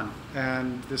continue on.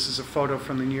 And this is a photo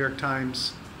from the New York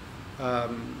Times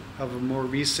of a more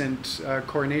recent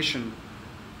coronation.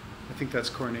 I think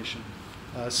that's coronation.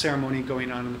 Ceremony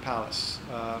going on in the palace.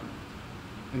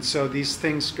 And so these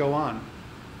things go on.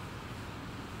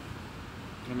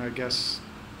 And I guess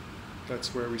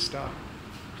that's where we stop.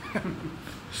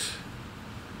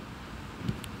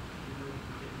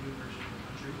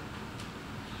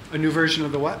 A new version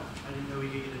of the what? I didn't know we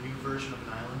could get a new version of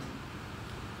an island.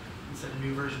 Instead of a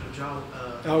new version of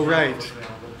Java. Oh, right. was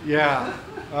available. Yeah.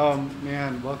 Oh,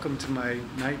 man, welcome to my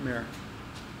nightmare.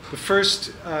 The first,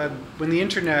 when the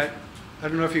internet, I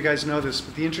don't know if you guys know this,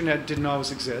 but the internet didn't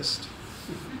always exist.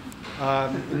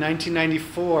 In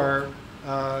 1994,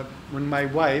 when my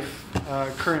wife,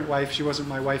 current wife, she wasn't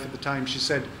my wife at the time, she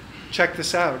said, check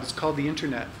this out, it's called the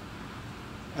internet.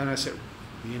 And I said,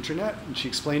 the internet? And she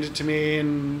explained it to me,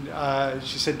 and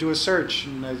she said, do a search.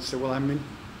 And I said, well,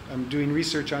 I'm doing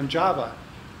research on Java.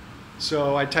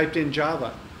 So I typed in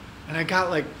Java, and I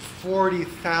got like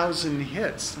 40,000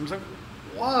 hits. I was like,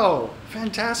 whoa,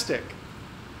 fantastic.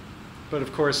 But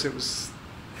of course, it was...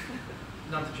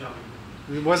 Not the Java.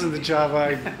 It wasn't the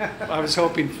Java I was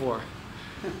hoping for.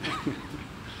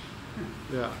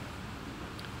 Yeah.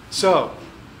 So,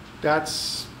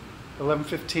 that's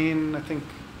 11:15, I think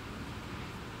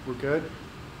we're good.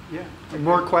 Yeah.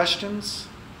 More questions?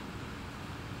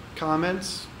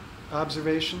 Comments?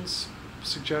 Observations?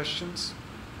 Suggestions?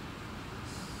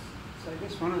 So I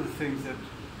guess one of the things that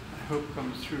I hope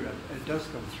comes through, it does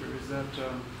come through, is that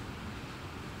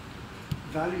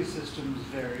value systems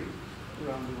vary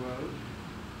around the world.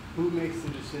 Who makes the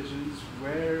decisions,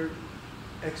 where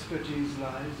expertise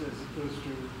lies as opposed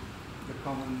to the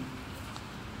common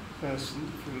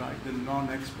person, if you like, the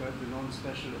non-expert, the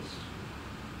non-specialist.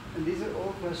 And these are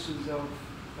all questions of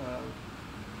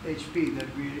HP that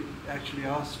we actually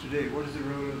asked today. What is the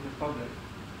role of the public?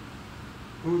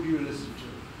 Who do you listen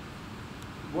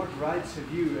to? What rights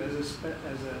have you as a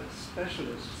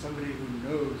specialist, somebody who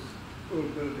knows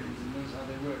old buildings and knows how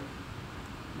they work?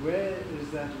 Where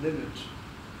is that limit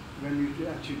when you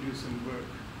actually do some work?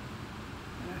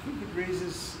 And I think it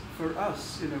raises for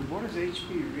us, what is HP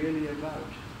really about?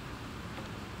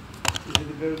 Is it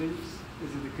the buildings?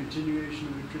 Is it the continuation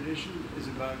of the tradition? Is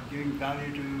it about giving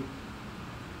value to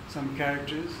some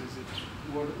characters? Is it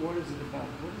what is it about?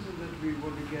 What is it that we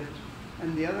want to get?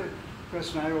 And the other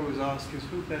question I always ask is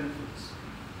who benefits?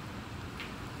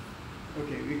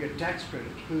 Okay, we get tax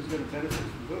credit. Who's going to benefit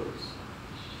from those?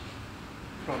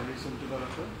 Probably some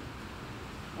developer.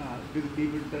 Do the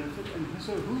people benefit? And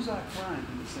so who's our client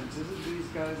in a sense? Is it these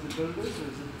guys, the builders, or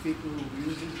is it the people who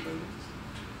use these buildings?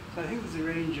 So I think there's a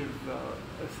range of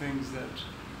things that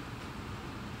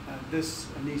this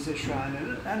Anisa Shrine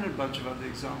and a bunch of other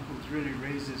examples really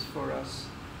raises for us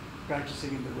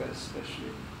practicing in the West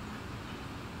especially.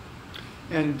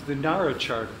 And the Nara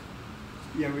Charter.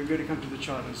 Yeah, we're going to come to the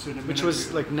charter soon. Which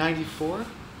was like 94?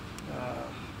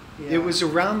 Yeah. It was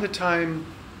around the time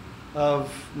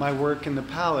of my work in the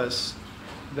palace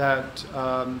that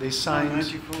they signed...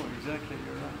 94, exactly,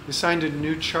 you're right. They signed a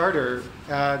new charter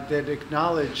that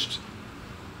acknowledged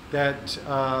that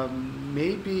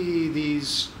maybe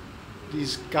these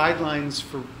guidelines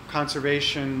for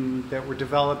conservation that were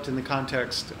developed in the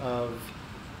context of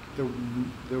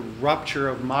the rupture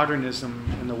of modernism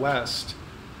in the West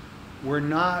were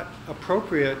not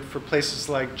appropriate for places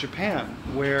like Japan,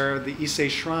 where the Issei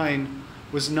Shrine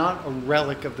was not a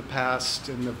relic of the past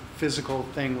and the physical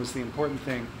thing was the important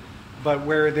thing, but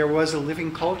where there was a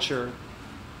living culture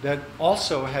that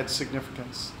also had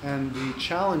significance. And the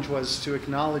challenge was to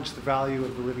acknowledge the value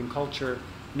of the living culture,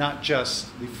 not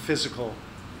just the physical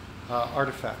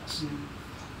artifacts.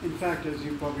 In fact, as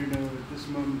you probably know, at this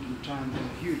moment in time, there's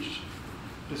a huge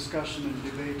discussion and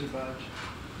debate about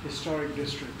historic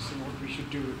districts and what we should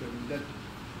do with them. That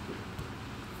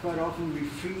quite often we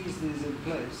freeze these in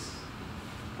place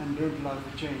and don't allow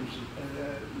for change.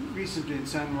 Recently in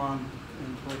San Juan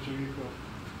in Puerto Rico,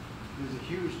 there's a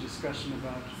huge discussion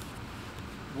about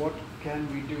what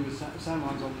can we do with San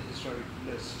Juan's on the historic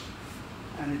list.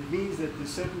 And it means that there's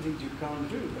certain things you can't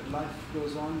do, but life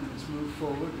goes on and it's moved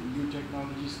forward and new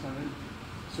technologies come in.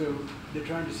 So they're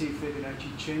trying to see if they can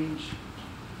actually change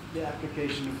the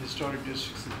application of historic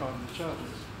districts and carbon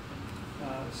charters.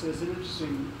 So it's an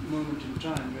interesting moment in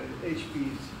time where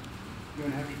HP is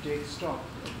going to have to take stock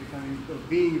of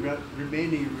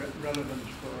remaining relevant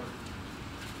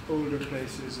for older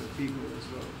places or people as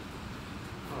well.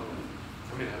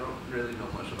 I mean, I don't really know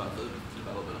much about the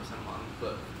development of San Juan,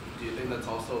 but do you think that's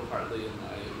also partly in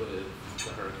line with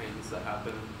the hurricanes that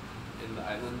happen in the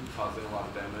island, causing a lot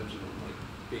of damage and like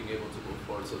being able to move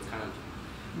forward? So it's kind of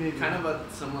Maybe. kind of a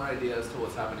similar idea as to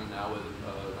what's happening now with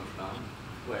Notre Dame,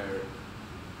 where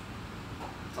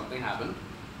something happened.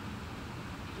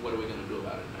 What are we going to do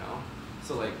about it now?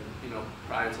 So like,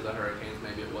 prior to the hurricanes,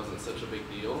 maybe it wasn't such a big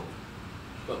deal,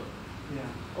 but yeah.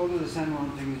 Although the San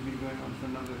Juan thing has been going on for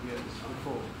a number of years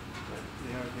before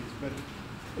the hurricanes, but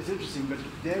it's interesting. But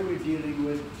there we're dealing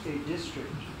with a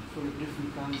district full of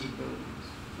different kinds of buildings,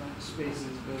 right?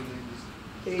 Spaces, buildings,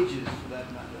 ages for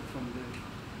that matter,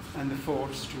 and the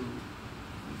forts to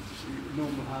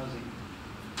normal housing.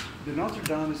 The Notre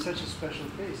Dame is such a special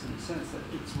place in the sense that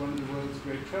it's one of the world's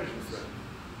great treasures. Right.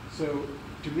 So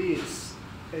to me, it's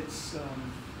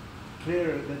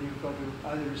clearer that you've got to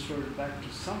either restore it back to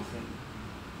something,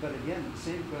 but again, the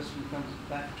same question comes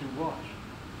back to what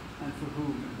and for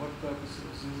whom and what purposes.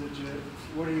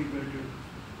 What are you going to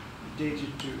date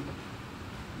it to?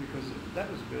 Because that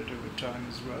was built over time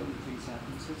as well, and things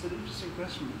happen. So it's an interesting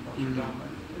question with Notre Dame,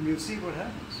 and we'll see what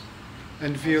happens.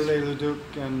 And Viollet-le-Duc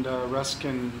and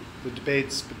Ruskin, the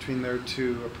debates between their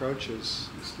two approaches.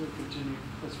 We still continue.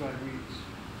 That's why we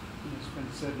spend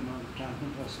a certain amount of time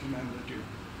with Ruskin and Leduc.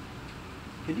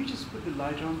 Can you just put the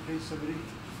light on, please, somebody?